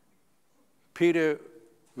 Peter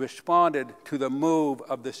responded to the move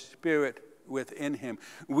of the Spirit within him.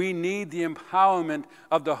 We need the empowerment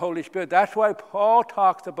of the Holy Spirit. That's why Paul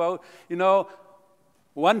talks about,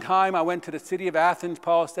 one time I went to the city of Athens,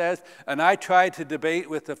 Paul says, and I tried to debate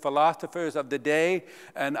with the philosophers of the day,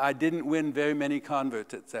 and I didn't win very many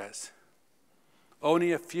converts, it says.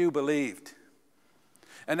 Only a few believed.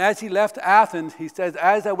 And as he left Athens, he says,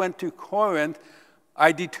 as I went to Corinth,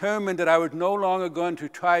 I determined that I was no longer going to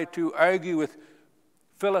try to argue with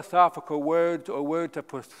philosophical words or words of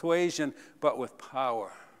persuasion, but with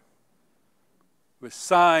power, with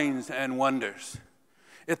signs and wonders.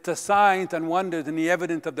 It's the signs and wonders and the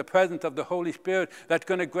evidence of the presence of the Holy Spirit that's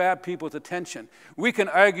going to grab people's attention. We can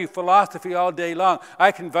argue philosophy all day long.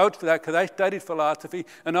 I can vouch for that because I studied philosophy,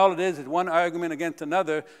 and all it is one argument against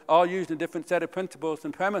another, all using a different set of principles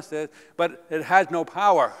and premises, but it has no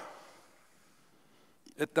power.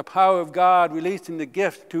 It's the power of God releasing the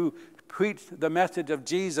gift to preach the message of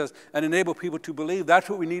Jesus and enable people to believe. That's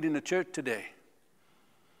what we need in the church today.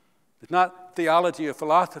 It's not theology or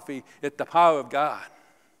philosophy, it's the power of God.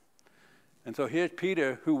 And so here's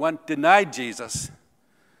Peter, who once denied Jesus,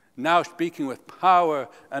 now speaking with power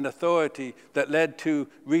and authority that led to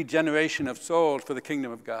regeneration of souls for the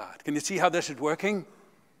kingdom of God. Can you see how this is working?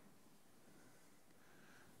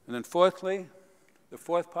 And then fourthly, the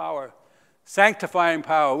fourth power, sanctifying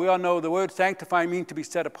power. We all know the word sanctifying means to be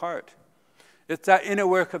set apart. It's that inner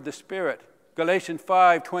work of the Spirit. Galatians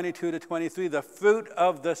 5:22-23, the fruit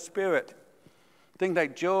of the Spirit. Things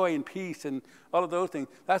like joy and peace and all of those things.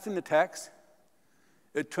 That's in the text.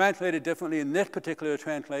 It's translated differently in this particular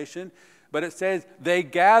translation, but it says, they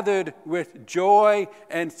gathered with joy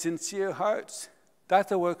and sincere hearts. That's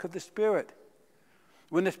the work of the Spirit.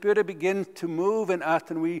 When the Spirit begins to move in us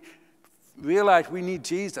and we realize we need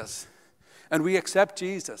Jesus and we accept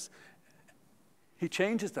Jesus, he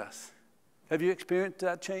changes us. Have you experienced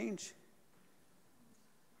that change?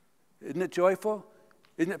 Isn't it joyful?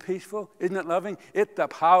 Isn't it peaceful? Isn't it loving? It's the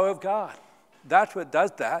power of God. That's what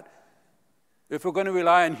does that. If we're going to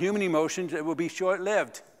rely on human emotions, it will be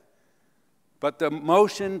short-lived. But the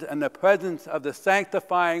emotions and the presence of the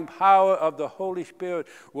sanctifying power of the Holy Spirit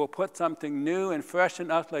will put something new and fresh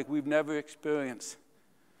in us like we've never experienced.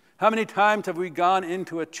 How many times have we gone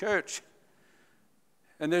into a church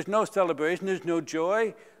and there's no celebration, there's no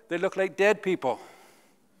joy? They look like dead people.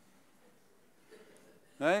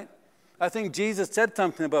 Right? I think Jesus said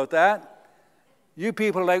something about that. You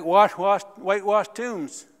people are like whitewashed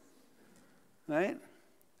tombs. Right?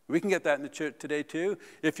 We can get that in the church today too.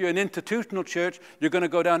 If you're an institutional church, you're going to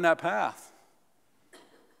go down that path.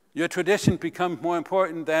 Your tradition becomes more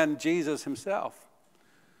important than Jesus himself.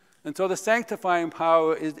 And so the sanctifying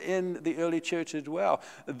power is in the early church as well.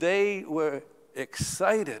 They were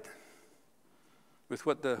excited with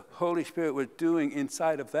what the Holy Spirit was doing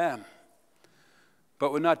inside of them.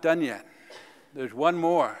 But we're not done yet. There's one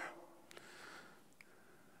more.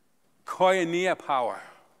 Koinonia power.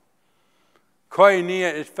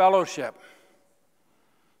 Koinonia is fellowship.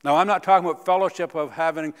 Now, I'm not talking about fellowship of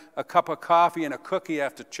having a cup of coffee and a cookie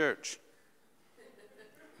after church.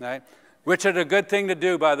 Right? Which is a good thing to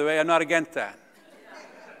do, by the way. I'm not against that.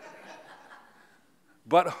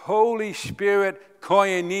 But Holy Spirit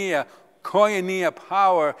koinonia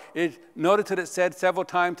power is, notice that it said several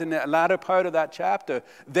times in the latter part of that chapter,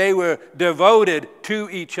 they were devoted to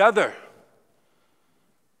each other.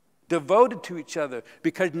 Devoted to each other,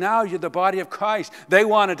 because now you're the body of Christ. They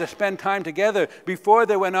wanted to spend time together before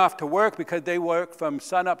they went off to work, because they worked from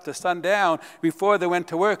sun up to sundown. Before they went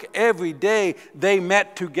to work, every day they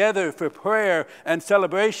met together for prayer and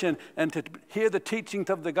celebration and to hear the teachings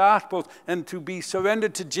of the gospel and to be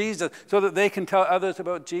surrendered to Jesus so that they can tell others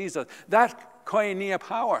about Jesus. That's koinonia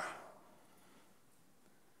power.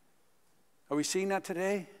 Are we seeing that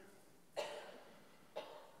today?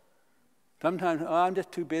 Sometimes, I'm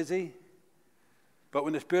just too busy. But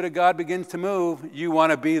when the Spirit of God begins to move, you want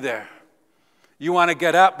to be there. You want to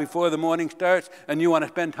get up before the morning starts, and you want to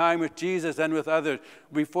spend time with Jesus and with others.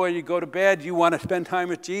 Before you go to bed, you want to spend time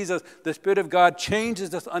with Jesus. The Spirit of God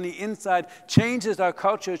changes us on the inside, changes our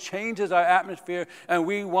culture, changes our atmosphere, and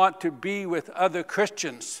we want to be with other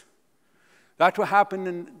Christians. That's what happened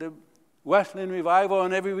in the Wesleyan revival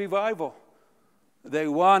and every revival. They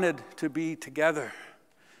wanted to be together,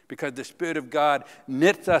 because the Spirit of God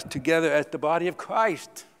knits us together as the body of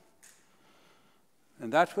Christ.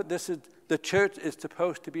 And that's what the church is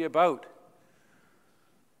supposed to be about.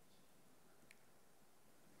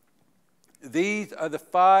 These are the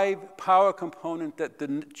 5 power components that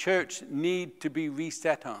the church need to be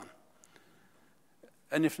reset on.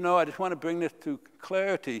 And if no, I just want to bring this to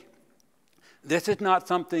clarity. This is not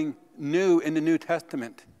something new in the New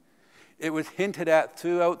Testament. It was hinted at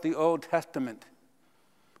throughout the Old Testament.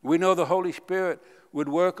 We know the Holy Spirit would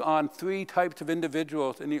work on 3 types of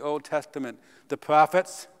individuals in the Old Testament: the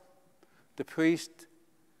prophets, the priests,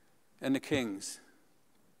 and the kings.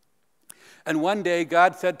 And one day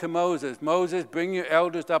God said to Moses, "Moses, bring your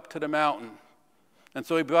elders up to the mountain." And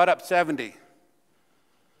so he brought up 70.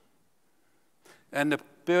 And the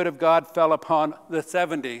Spirit of God fell upon the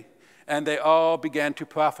 70, and they all began to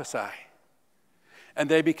prophesy. And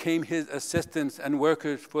they became his assistants and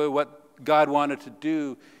workers for what God wanted to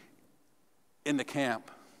do in the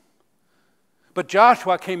camp. But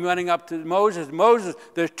Joshua came running up to Moses. "Moses,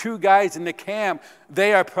 there's 2 guys in the camp.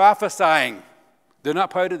 They are prophesying. They're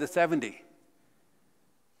not part of the 70.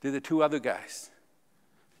 They're the 2 other guys.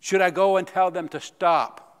 Should I go and tell them to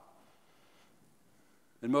stop?"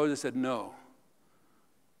 And Moses said, "No."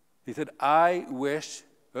 He said, I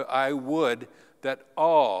would that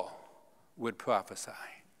all would prophesy."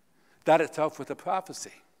 That itself was a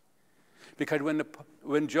prophecy. Because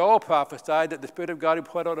when Joel prophesied that the Spirit of God would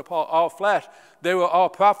pour out upon all flesh, they will all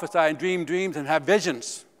prophesy and dream dreams and have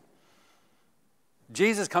visions.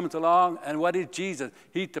 Jesus comes along, and what is Jesus?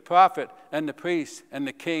 He's the prophet and the priest and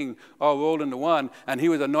the king all rolled into one, and he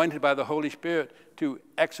was anointed by the Holy Spirit to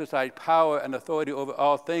exercise power and authority over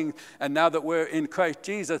all things. And now that we're in Christ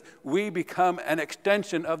Jesus, we become an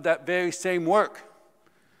extension of that very same work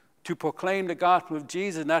to proclaim the gospel of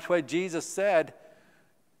Jesus. And that's why Jesus said,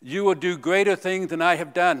 "You will do greater things than I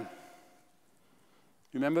have done."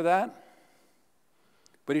 Remember that?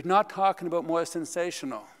 But he's not talking about more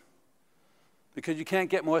sensational, because you can't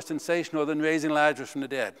get more sensational than raising Lazarus from the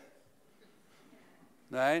dead.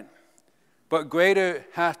 Right? But greater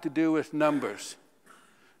has to do with numbers.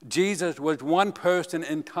 Jesus was one person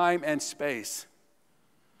in time and space.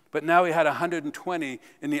 But now he had 120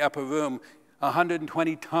 in the upper room.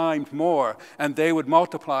 120 times more, and they would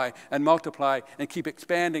multiply and multiply and keep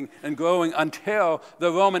expanding and growing until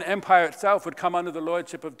the Roman Empire itself would come under the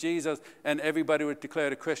lordship of Jesus and everybody was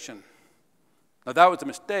declared a Christian. Now that was a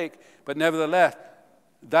mistake, but nevertheless,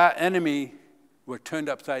 that enemy were turned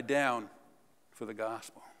upside down for the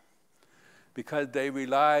gospel because they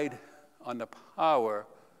relied on the power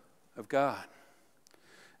of God.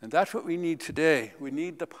 And that's what we need today. We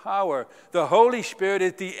need the power. The Holy Spirit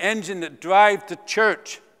is the engine that drives the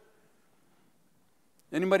church.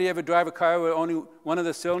 Anybody ever drive a car where only one of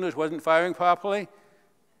the cylinders wasn't firing properly?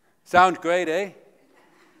 Sounds great, eh?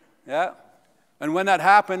 Yeah. And when that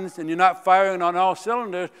happens and you're not firing on all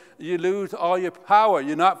cylinders, you lose all your power.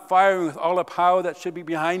 You're not firing with all the power that should be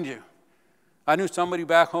behind you. I knew somebody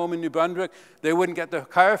back home in New Brunswick, they wouldn't get their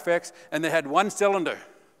car fixed, and they had one cylinder.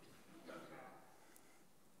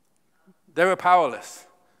 They were powerless.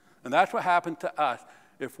 And that's what happened to us.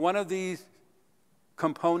 If one of these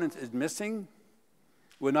components is missing,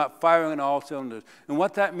 we're not firing on all cylinders. And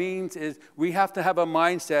what that means is we have to have a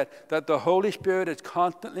mindset that the Holy Spirit is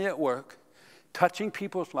constantly at work, touching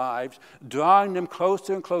people's lives, drawing them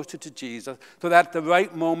closer and closer to Jesus, so that at the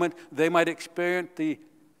right moment they might experience the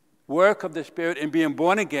work of the Spirit in being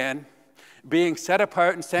born again, being set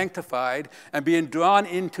apart and sanctified, and being drawn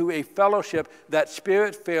into a fellowship that's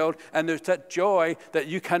Spirit-filled, and there's that joy that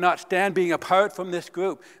you cannot stand being apart from this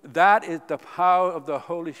group. That is the power of the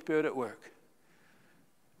Holy Spirit at work.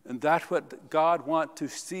 And that's what God wants to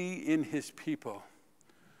see in His people.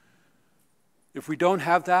 If we don't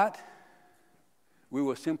have that, we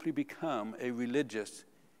will simply become a religious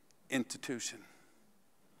institution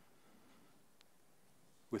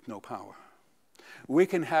with no power. We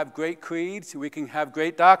can have great creeds, we can have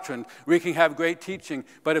great doctrine, we can have great teaching,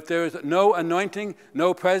 but if there is no anointing,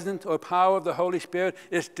 no presence or power of the Holy Spirit,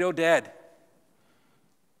 it's still dead.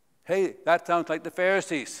 Hey, that sounds like the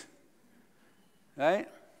Pharisees, right?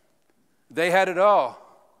 They had it all,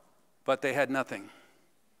 but they had nothing.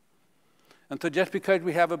 And so just because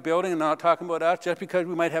we have a building, and I'm not talking about us, just because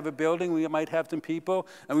we might have a building, we might have some people,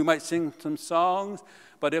 and we might sing some songs,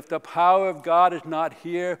 but if the power of God is not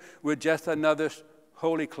here, we're just another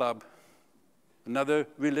holy club, another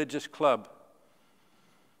religious club.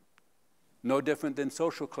 No different than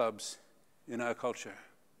social clubs in our culture.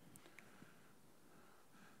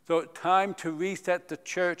 So it's time to reset the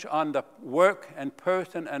church on the work and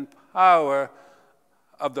person and power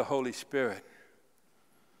of the Holy Spirit.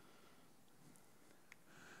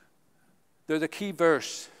 There's a key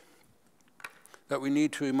verse that we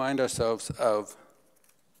need to remind ourselves of.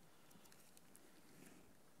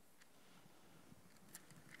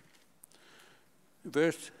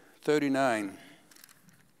 Verse 39.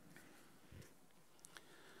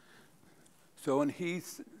 So when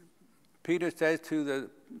Peter says to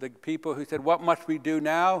the people who said, "What must we do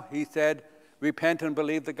now?" He said, "Repent and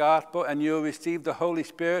believe the gospel, and you'll receive the Holy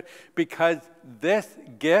Spirit, because this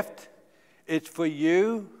gift is for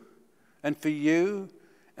you and for you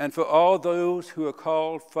and for all those who are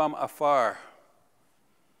called from afar."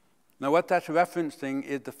 Now what that's referencing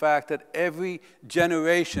is the fact that every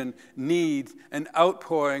generation needs an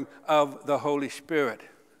outpouring of the Holy Spirit.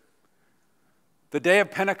 The day of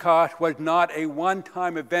Pentecost was not a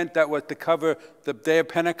one-time event that was to cover the day of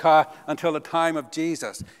Pentecost until the time of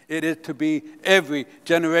Jesus. It is to be every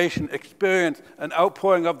generation experience an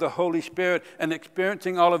outpouring of the Holy Spirit, and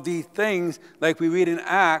experiencing all of these things like we read in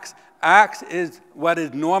Acts. Acts is what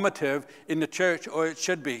is normative in the church, or it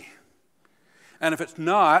should be. And if it's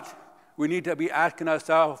not, we need to be asking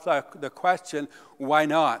ourselves the question, why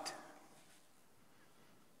not?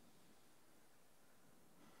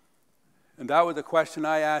 And that was a question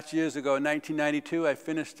I asked years ago. In 1992, I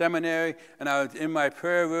finished seminary, and I was in my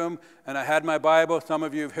prayer room, and I had my Bible. Some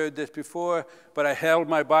of you have heard this before, but I held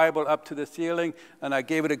my Bible up to the ceiling, and I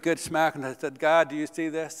gave it a good smack, and I said, "God, do you see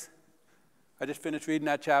this? I just finished reading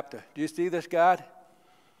that chapter. Do you see this, God?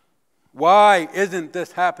 Why isn't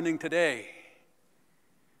this happening today?"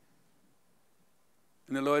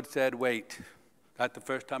 And the Lord said, "Wait." That's the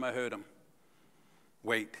first time I heard him.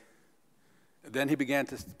 Wait. Then he began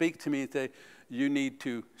to speak to me and say, "You need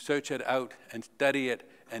to search it out and study it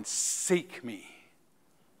and seek me."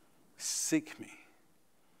 Seek me.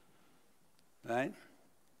 Right?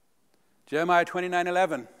 Jeremiah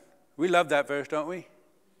 29:11. We love that verse, don't we?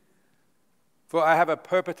 "For I have a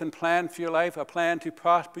purpose and plan for your life, a plan to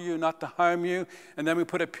prosper you, not to harm you." And then we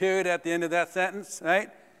put a period at the end of that sentence,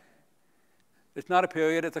 right? It's not a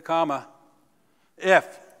period, it's a comma.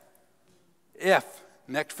 If,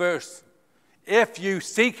 next verse. "If you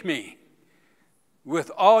seek me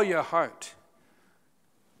with all your heart,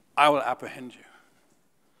 I will apprehend you."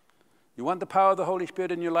 You want the power of the Holy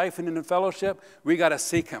Spirit in your life and in the fellowship? We got to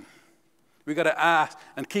seek him. We got to ask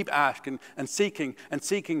and keep asking and seeking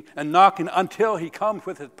and knocking until he comes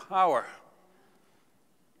with his power.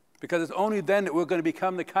 Because it's only then that we're going to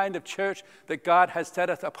become the kind of church that God has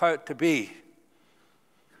set us apart to be.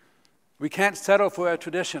 We can't settle for our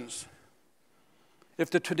traditions.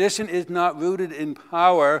 If the tradition is not rooted in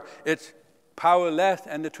power, it's powerless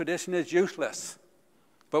and the tradition is useless.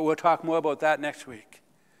 But we'll talk more about that next week.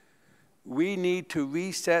 We need to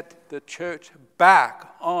reset the church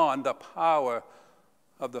back on the power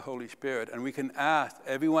of the Holy Spirit. And we can ask,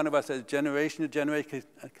 every one of us as generation to generation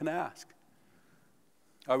can ask.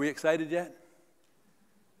 Are we excited yet?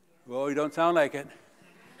 Well, you don't sound like it.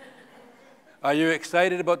 Are you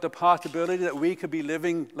excited about the possibility that we could be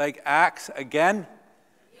living like Acts again?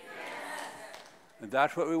 Yes. And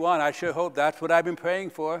that's what we want. I sure hope that's what I've been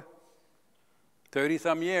praying for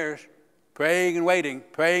 30-some years. Praying and waiting,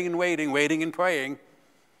 waiting and praying.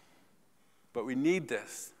 But we need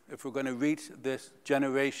this if we're going to reach this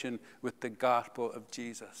generation with the gospel of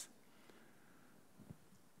Jesus.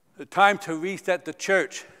 The time to reset the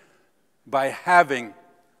church by having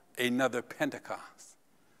another Pentecost.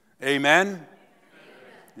 Amen?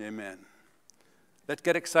 Amen. Let's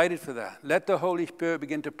get excited for that. Let the Holy Spirit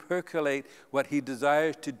begin to percolate what he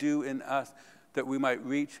desires to do in us, that we might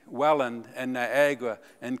reach Welland and Niagara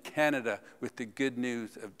and Canada with the good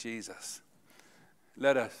news of Jesus.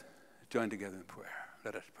 Let us join together in prayer.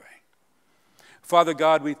 Let us pray. Father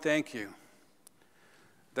God, we thank you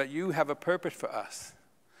that you have a purpose for us,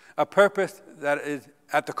 a purpose that is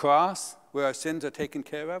at the cross where our sins are taken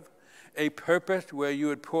care of, a purpose where you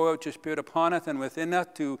would pour out your Spirit upon us and within us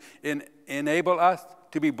to enable us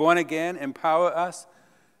to be born again, empower us,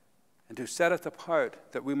 and to set us apart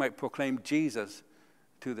that we might proclaim Jesus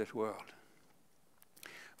to this world.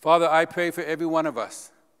 Father, I pray for every one of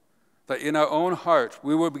us that in our own hearts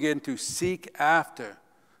we will begin to seek after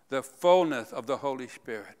the fullness of the Holy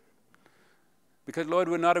Spirit. Because, Lord,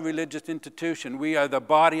 we're not a religious institution. We are the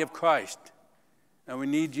body of Christ. And we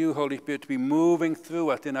need you, Holy Spirit, to be moving through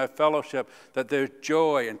us in our fellowship, that there's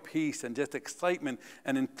joy and peace and just excitement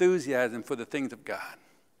and enthusiasm for the things of God.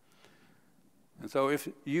 And so if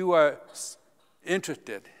you are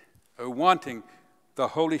interested or wanting the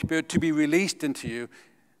Holy Spirit to be released into you,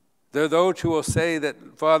 there are those who will say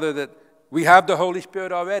that, Father, that we have the Holy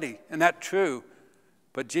Spirit already, and that's true.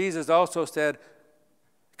 But Jesus also said,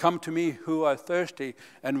 come to me who are thirsty,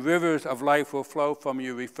 and rivers of life will flow from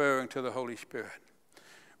you, referring to the Holy Spirit.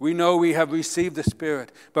 We know we have received the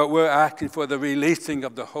Spirit, but we're asking for the releasing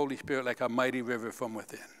of the Holy Spirit like a mighty river from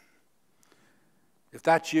within. If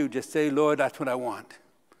that's you, just say, Lord, that's what I want.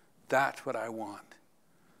 That's what I want.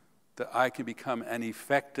 That I can become an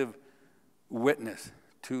effective witness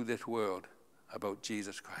to this world about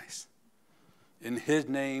Jesus Christ. In his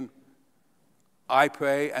name, I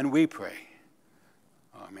pray and we pray.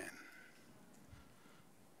 Amen.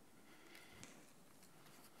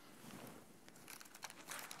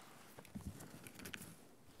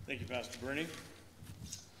 Thank you, Pastor Bernie.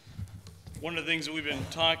 One of the things that we've been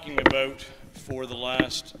talking about for the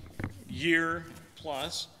last year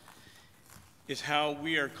plus is how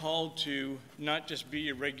we are called to not just be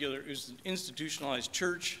a regular institutionalized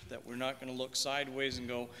church, that we're not going to look sideways and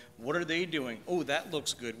go, what are they doing? Oh, that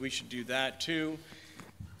looks good. We should do that too.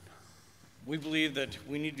 We believe that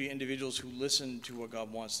we need to be individuals who listen to what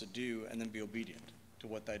God wants to do and then be obedient to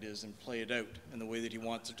what that is and play it out in the way that he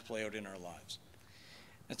wants it to play out in our lives.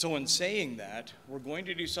 And so in saying that, we're going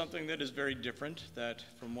to do something that is very different, that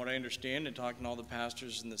from what I understand and talking to all the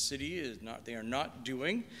pastors in the city, they are not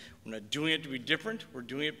doing. We're not doing it to be different. We're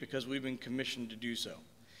doing it because we've been commissioned to do so.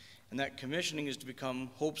 And that commissioning is to become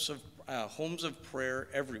homes of prayer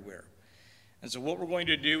everywhere. And so what we're going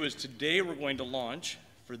to do is today we're going to launch,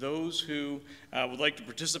 for those who would like to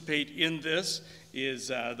participate in this, is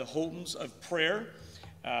the Homes of Prayer.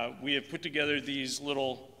 We have put together these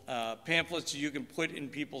little pamphlets you can put in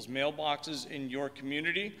people's mailboxes in your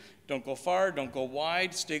community. Don't go far, don't go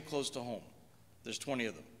wide, stay close to home. There's 20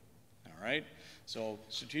 of them, all right? So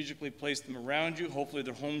strategically place them around you. Hopefully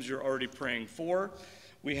they're homes you're already praying for.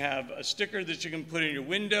 We have a sticker that you can put in your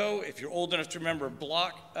window. If you're old enough to remember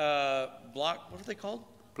block, what are they called?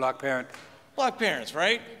 Block parent. Block parents,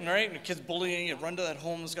 right? All right, and the kid's bullying you, run to that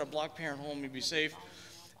home that's got a block parent home, you'd be safe.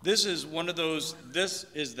 This is one of those, this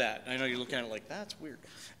is that. I know you're looking at it like, that's weird.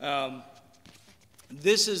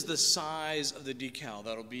 This is the size of the decal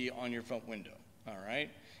that'll be on your front window, all right?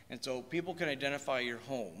 And so people can identify your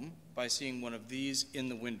home by seeing one of these in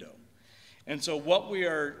the window. And so what we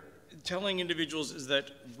are telling individuals is that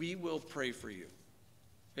we will pray for you.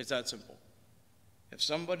 It's that simple. If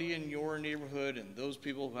somebody in your neighborhood and those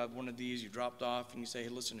people who have one of these, you dropped off and you say, hey,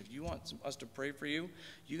 listen, if you want us to pray for you,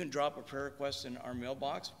 you can drop a prayer request in our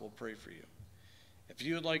mailbox. We'll pray for you. If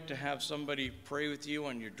you would like to have somebody pray with you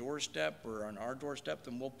on your doorstep or on our doorstep,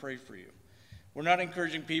 then we'll pray for you. We're not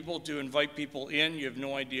encouraging people to invite people in. You have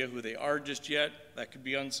no idea who they are just yet. That could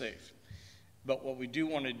be unsafe. But what we do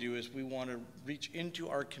want to do is we want to reach into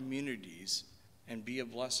our communities and be a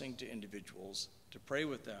blessing to individuals, to pray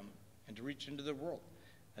with them, and to reach into the world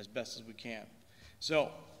as best as we can.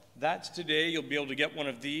 So that's today. You'll be able to get one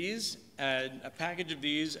of these, and a package of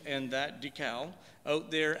these, and that decal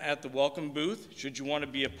out there at the welcome booth, should you want to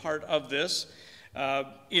be a part of this.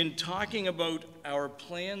 In talking about our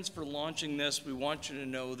plans for launching this, we want you to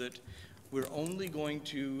know that we're only going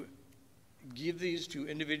to give these to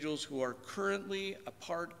individuals who are currently a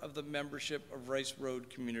part of the membership of Rice Road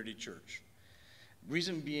Community Church.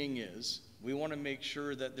 Reason being is we want to make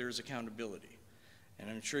sure that there's accountability. And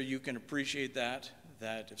I'm sure you can appreciate that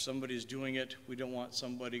if somebody is doing it, we don't want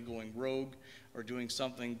somebody going rogue or doing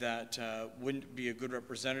something that wouldn't be a good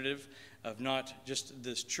representative of not just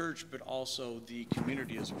this church, but also the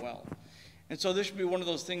community as well. And so this should be one of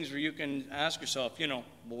those things where you can ask yourself, well,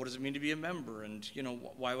 what does it mean to be a member? And,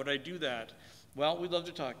 why would I do that? Well, we'd love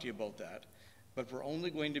to talk to you about that. But we're only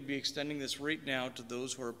going to be extending this right now to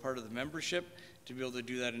those who are part of the membership to be able to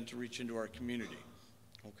do that and to reach into our community.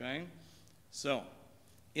 Okay? So,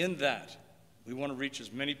 in that, we want to reach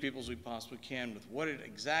as many people as we possibly can with what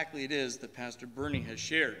exactly it is that Pastor Bernie has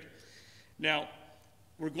shared. Now,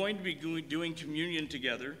 we're going to be doing communion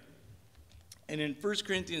together. And in 1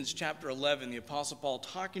 Corinthians chapter 11, the Apostle Paul,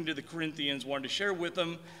 talking to the Corinthians, wanted to share with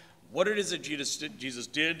them what it is that Jesus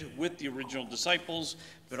did with the original disciples,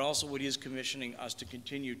 but also what he is commissioning us to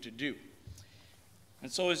continue to do. And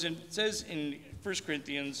so as it says in 1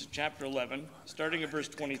 Corinthians chapter 11, starting at verse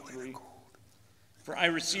 23, "For I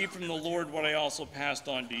received from the Lord what I also passed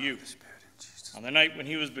on to you. On the night when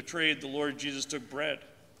he was betrayed, the Lord Jesus took bread.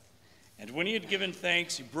 And when he had given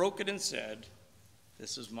thanks, he broke it and said,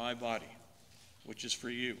 'This is my body, which is for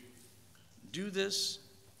you. Do this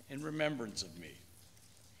in remembrance of me.'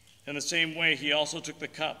 In the same way, he also took the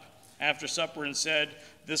cup after supper and said,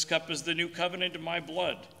 'This cup is the new covenant in my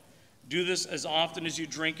blood. Do this as often as you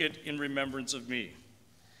drink it in remembrance of me.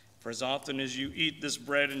 For as often as you eat this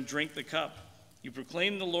bread and drink the cup, you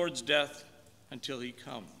proclaim the Lord's death until he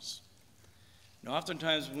comes.'" Now,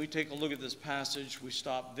 oftentimes when we take a look at this passage, we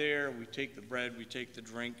stop there, we take the bread, we take the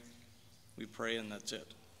drink, we pray, and that's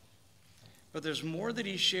it. But there's more that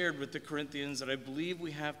he shared with the Corinthians that I believe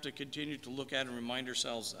we have to continue to look at and remind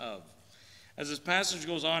ourselves of. As this passage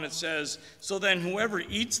goes on, it says, "So then whoever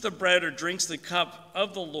eats the bread or drinks the cup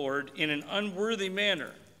of the Lord in an unworthy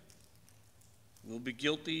manner will be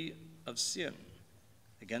guilty of sin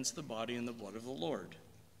against the body and the blood of the Lord.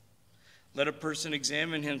 Let a person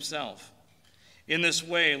examine himself. In this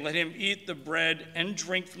way, let him eat the bread and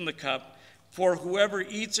drink from the cup. For whoever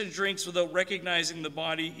eats and drinks without recognizing the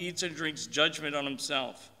body eats and drinks judgment on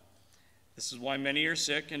himself. This is why many are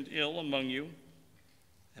sick and ill among you,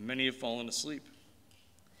 and many have fallen asleep.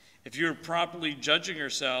 If you are properly judging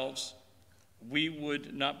yourselves, we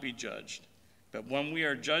would not be judged. But when we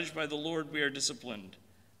are judged by the Lord, we are disciplined,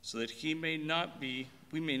 so that we may not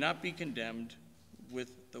be condemned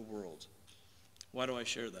with the world." Why do I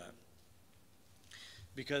share that?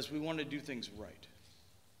 Because we want to do things right.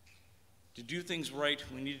 To do things right,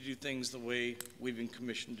 we need to do things the way we've been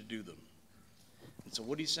commissioned to do them. And so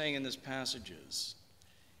what he's saying in this passage is,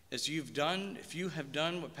 if you have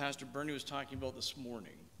done what Pastor Bernie was talking about this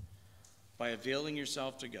morning, by availing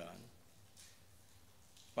yourself to God,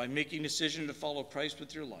 by making a decision to follow Christ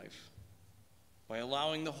with your life, by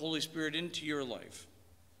allowing the Holy Spirit into your life,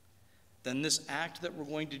 then this act that we're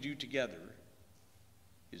going to do together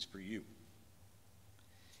is for you.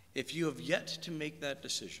 If you have yet to make that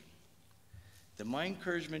decision, then my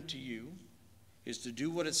encouragement to you is to do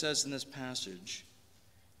what it says in this passage.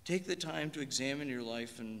 Take the time to examine your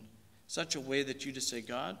life in such a way that you just say,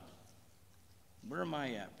 "God, where am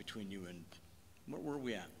I at between you and where are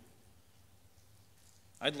we at?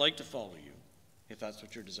 I'd like to follow you, if that's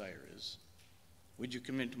what your desire is. Would you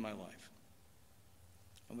come into my life?"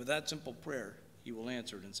 And with that simple prayer, he will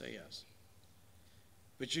answer it and say yes.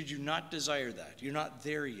 But should you not desire that, you're not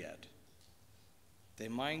there yet,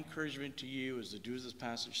 then my encouragement to you is to do as this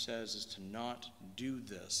passage says, is to not do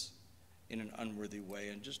this in an unworthy way,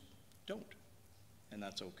 and just don't. And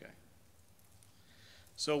that's okay.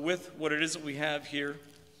 So with what it is that we have here,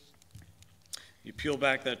 you peel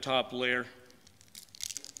back that top layer,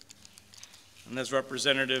 and that's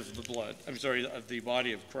representative of the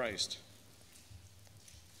body of Christ.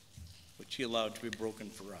 What which he allowed to be broken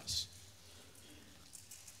for us.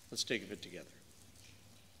 Let's take of it together.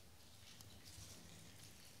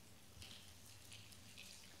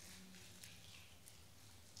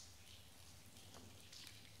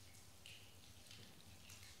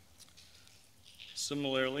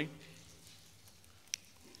 Similarly,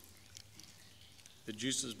 the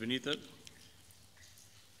juice is beneath it.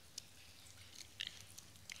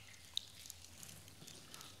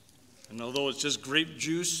 And although it's just grape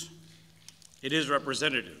juice, it is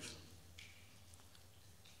representative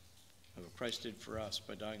of what Christ did for us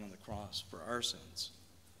by dying on the cross for our sins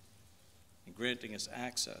and granting us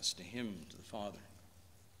access to him, to the Father,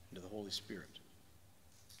 and to the Holy Spirit.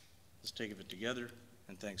 Let's take of it together,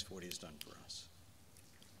 and thanks for what he has done for us.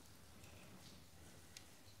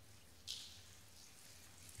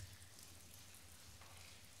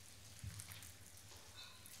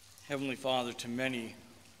 Heavenly Father, to many,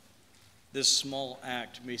 this small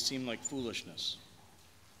act may seem like foolishness.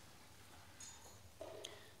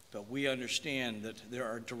 But we understand that there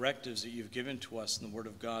are directives that you've given to us in the Word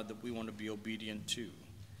of God that we want to be obedient to.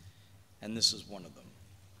 And this is one of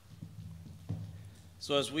them.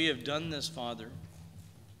 So as we have done this, Father,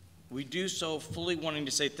 we do so fully wanting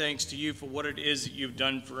to say thanks to you for what it is that you've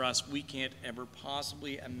done for us. We can't ever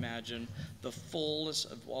possibly imagine the fullness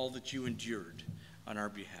of all that you endured on our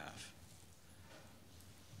behalf.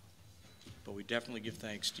 But we definitely give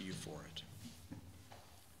thanks to you for it.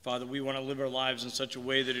 Father, we want to live our lives in such a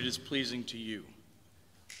way that it is pleasing to you.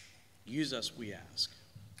 Use us, we ask,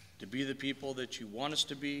 to be the people that you want us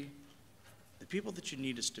to be, the people that you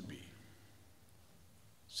need us to be,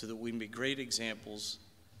 so that we may be great examples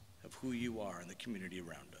of who you are in the community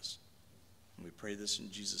around us. And we pray this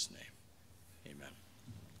in Jesus' name. Amen.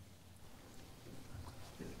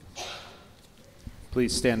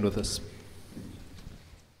 Please stand with us.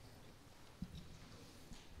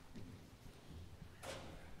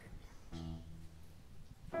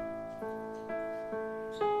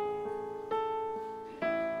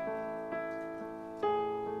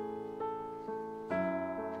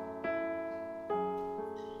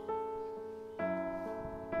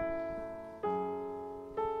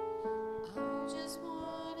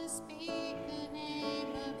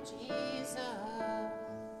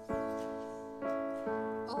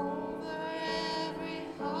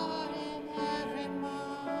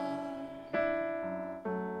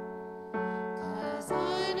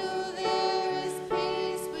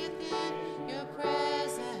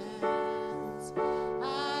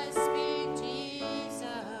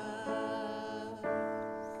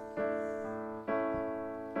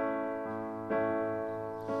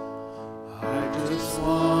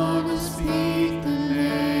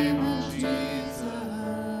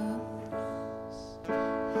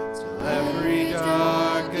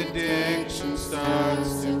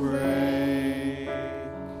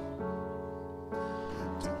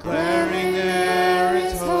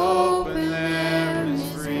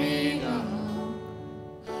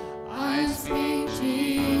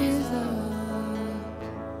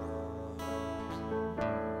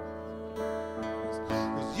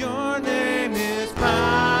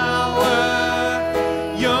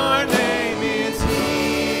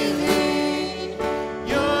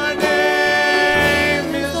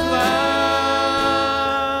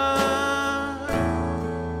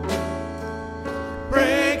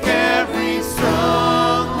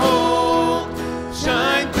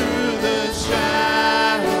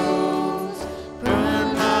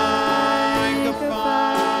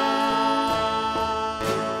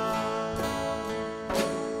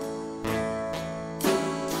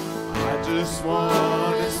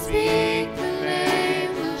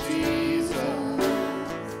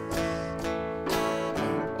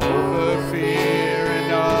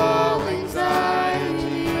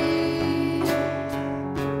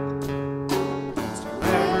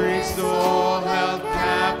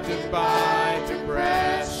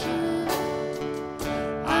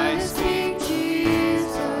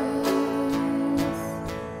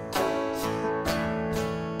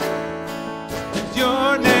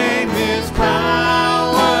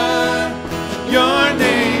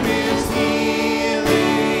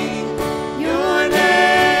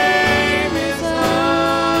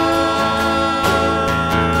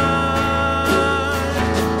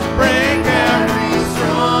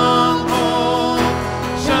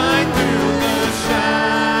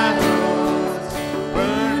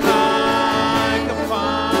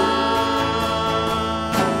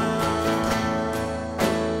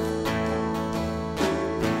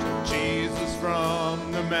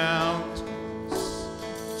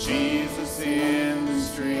 in the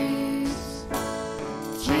streets,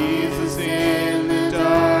 Jesus in the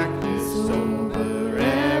darkness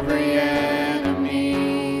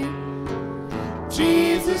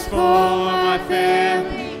for my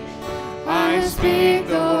family. I speak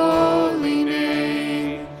the holy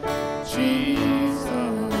name, Jesus.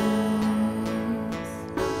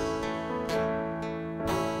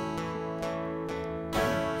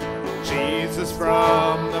 Jesus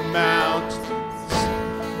from the mountains,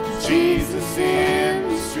 Jesus in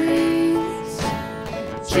the streets,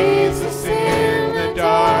 Jesus in the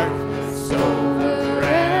darkness over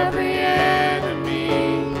every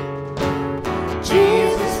enemy.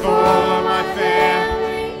 Jesus for my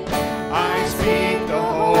family, I speak the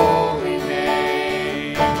holy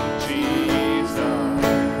name, Jesus.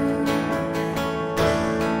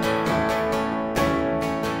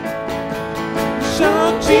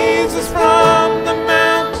 Shout Jesus from the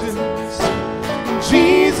mountains,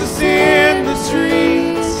 Jesus in the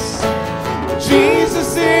streets,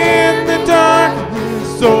 Jesus in the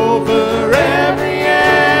darkness over every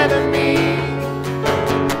enemy.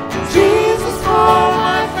 Jesus for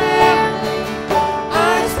my family,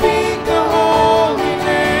 I speak the holy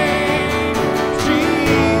name,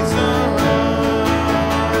 Jesus.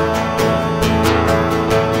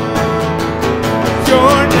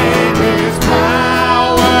 Your name is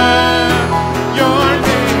power, your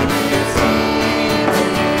name is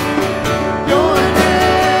healing, your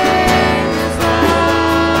name is life.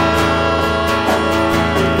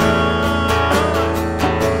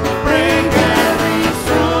 Break every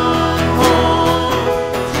stronghold,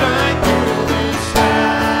 shine through the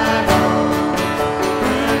shadow,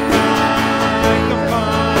 burn like the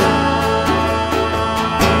fire.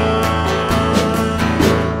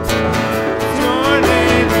 Your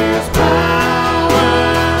name is power,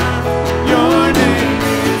 your name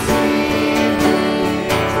is healing,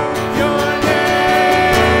 your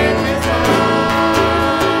name is life.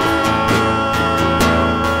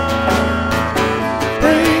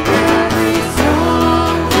 Break every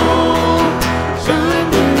stronghold, shine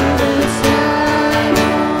through the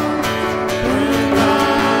shadow, burn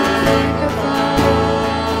like the fire.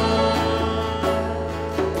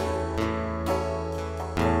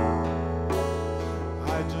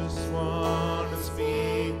 I just want to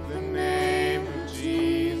speak the name of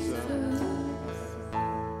Jesus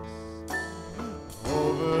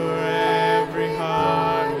over every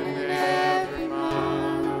heart and every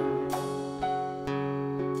mind.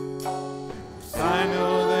 I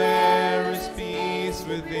know there is peace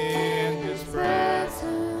within His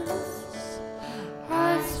presence.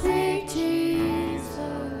 I speak Jesus.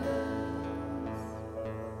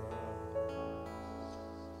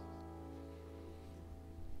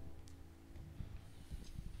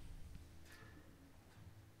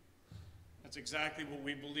 That's exactly what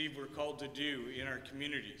we believe we're called to do in our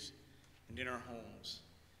communities and in our homes,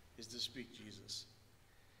 is to speak Jesus.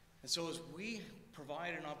 And so as we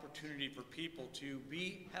provide an opportunity for people to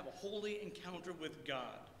have a holy encounter with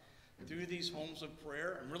God through these homes of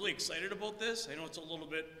prayer, I'm really excited about this. I know it's a little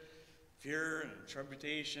bit fear and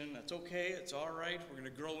trepidation. That's okay. It's all right. We're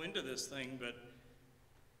going to grow into this thing, but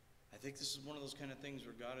I think this is one of those kind of things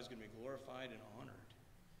where God is going to be glorified and honored,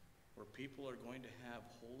 where people are going to have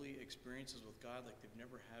holy experiences with God like they've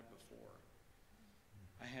never had before.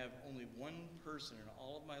 I have only one person in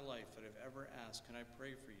all of my life that I've ever asked, can I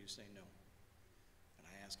pray for you, say no. And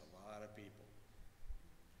I ask a lot of people.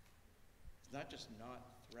 It's not just not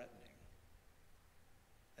threatening.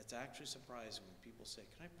 It's actually surprising when people say,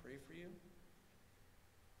 can I pray for you?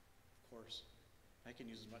 Of course. I can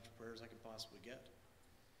use as much prayer as I can possibly get.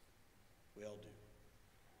 We all do.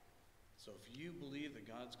 So if you believe that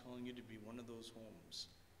God's calling you to be one of those homes,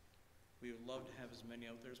 we would love to have as many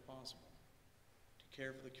out there as possible to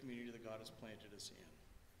care for the community that God has planted us in.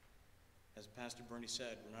 As Pastor Bernie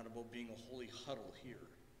said, we're not about being a holy huddle here.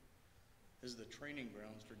 This is the training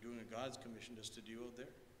grounds for doing what God's commissioned us to do out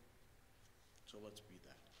there. So let's be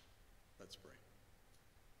that. Let's pray.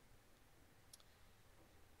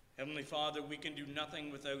 Heavenly Father, we can do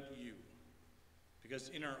nothing without you, because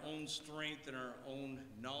in our own strength and our own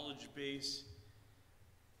knowledge base,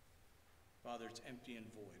 Father, it's empty and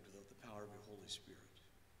void without the power of your Holy Spirit.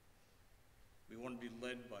 We want to be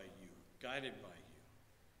led by you, guided by you.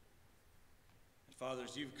 And Father,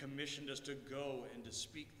 as you've commissioned us to go and to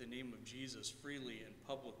speak the name of Jesus freely and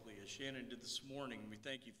publicly, as Shannon did this morning, we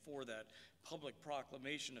thank you for that public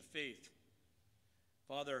proclamation of faith.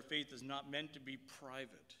 Father, our faith is not meant to be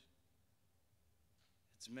private.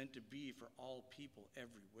 It's meant to be for all people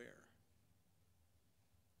everywhere.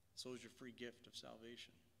 So is your free gift of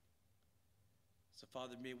salvation. So,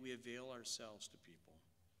 Father, may we avail ourselves to people.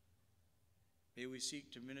 May we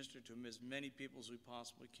seek to minister to them as many people as we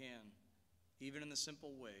possibly can, even in the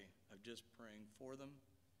simple way of just praying for them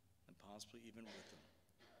and possibly even with them.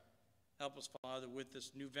 Help us, Father, with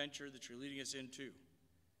this new venture that you're leading us into.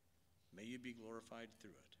 May you be glorified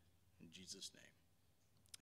through it. In Jesus' name.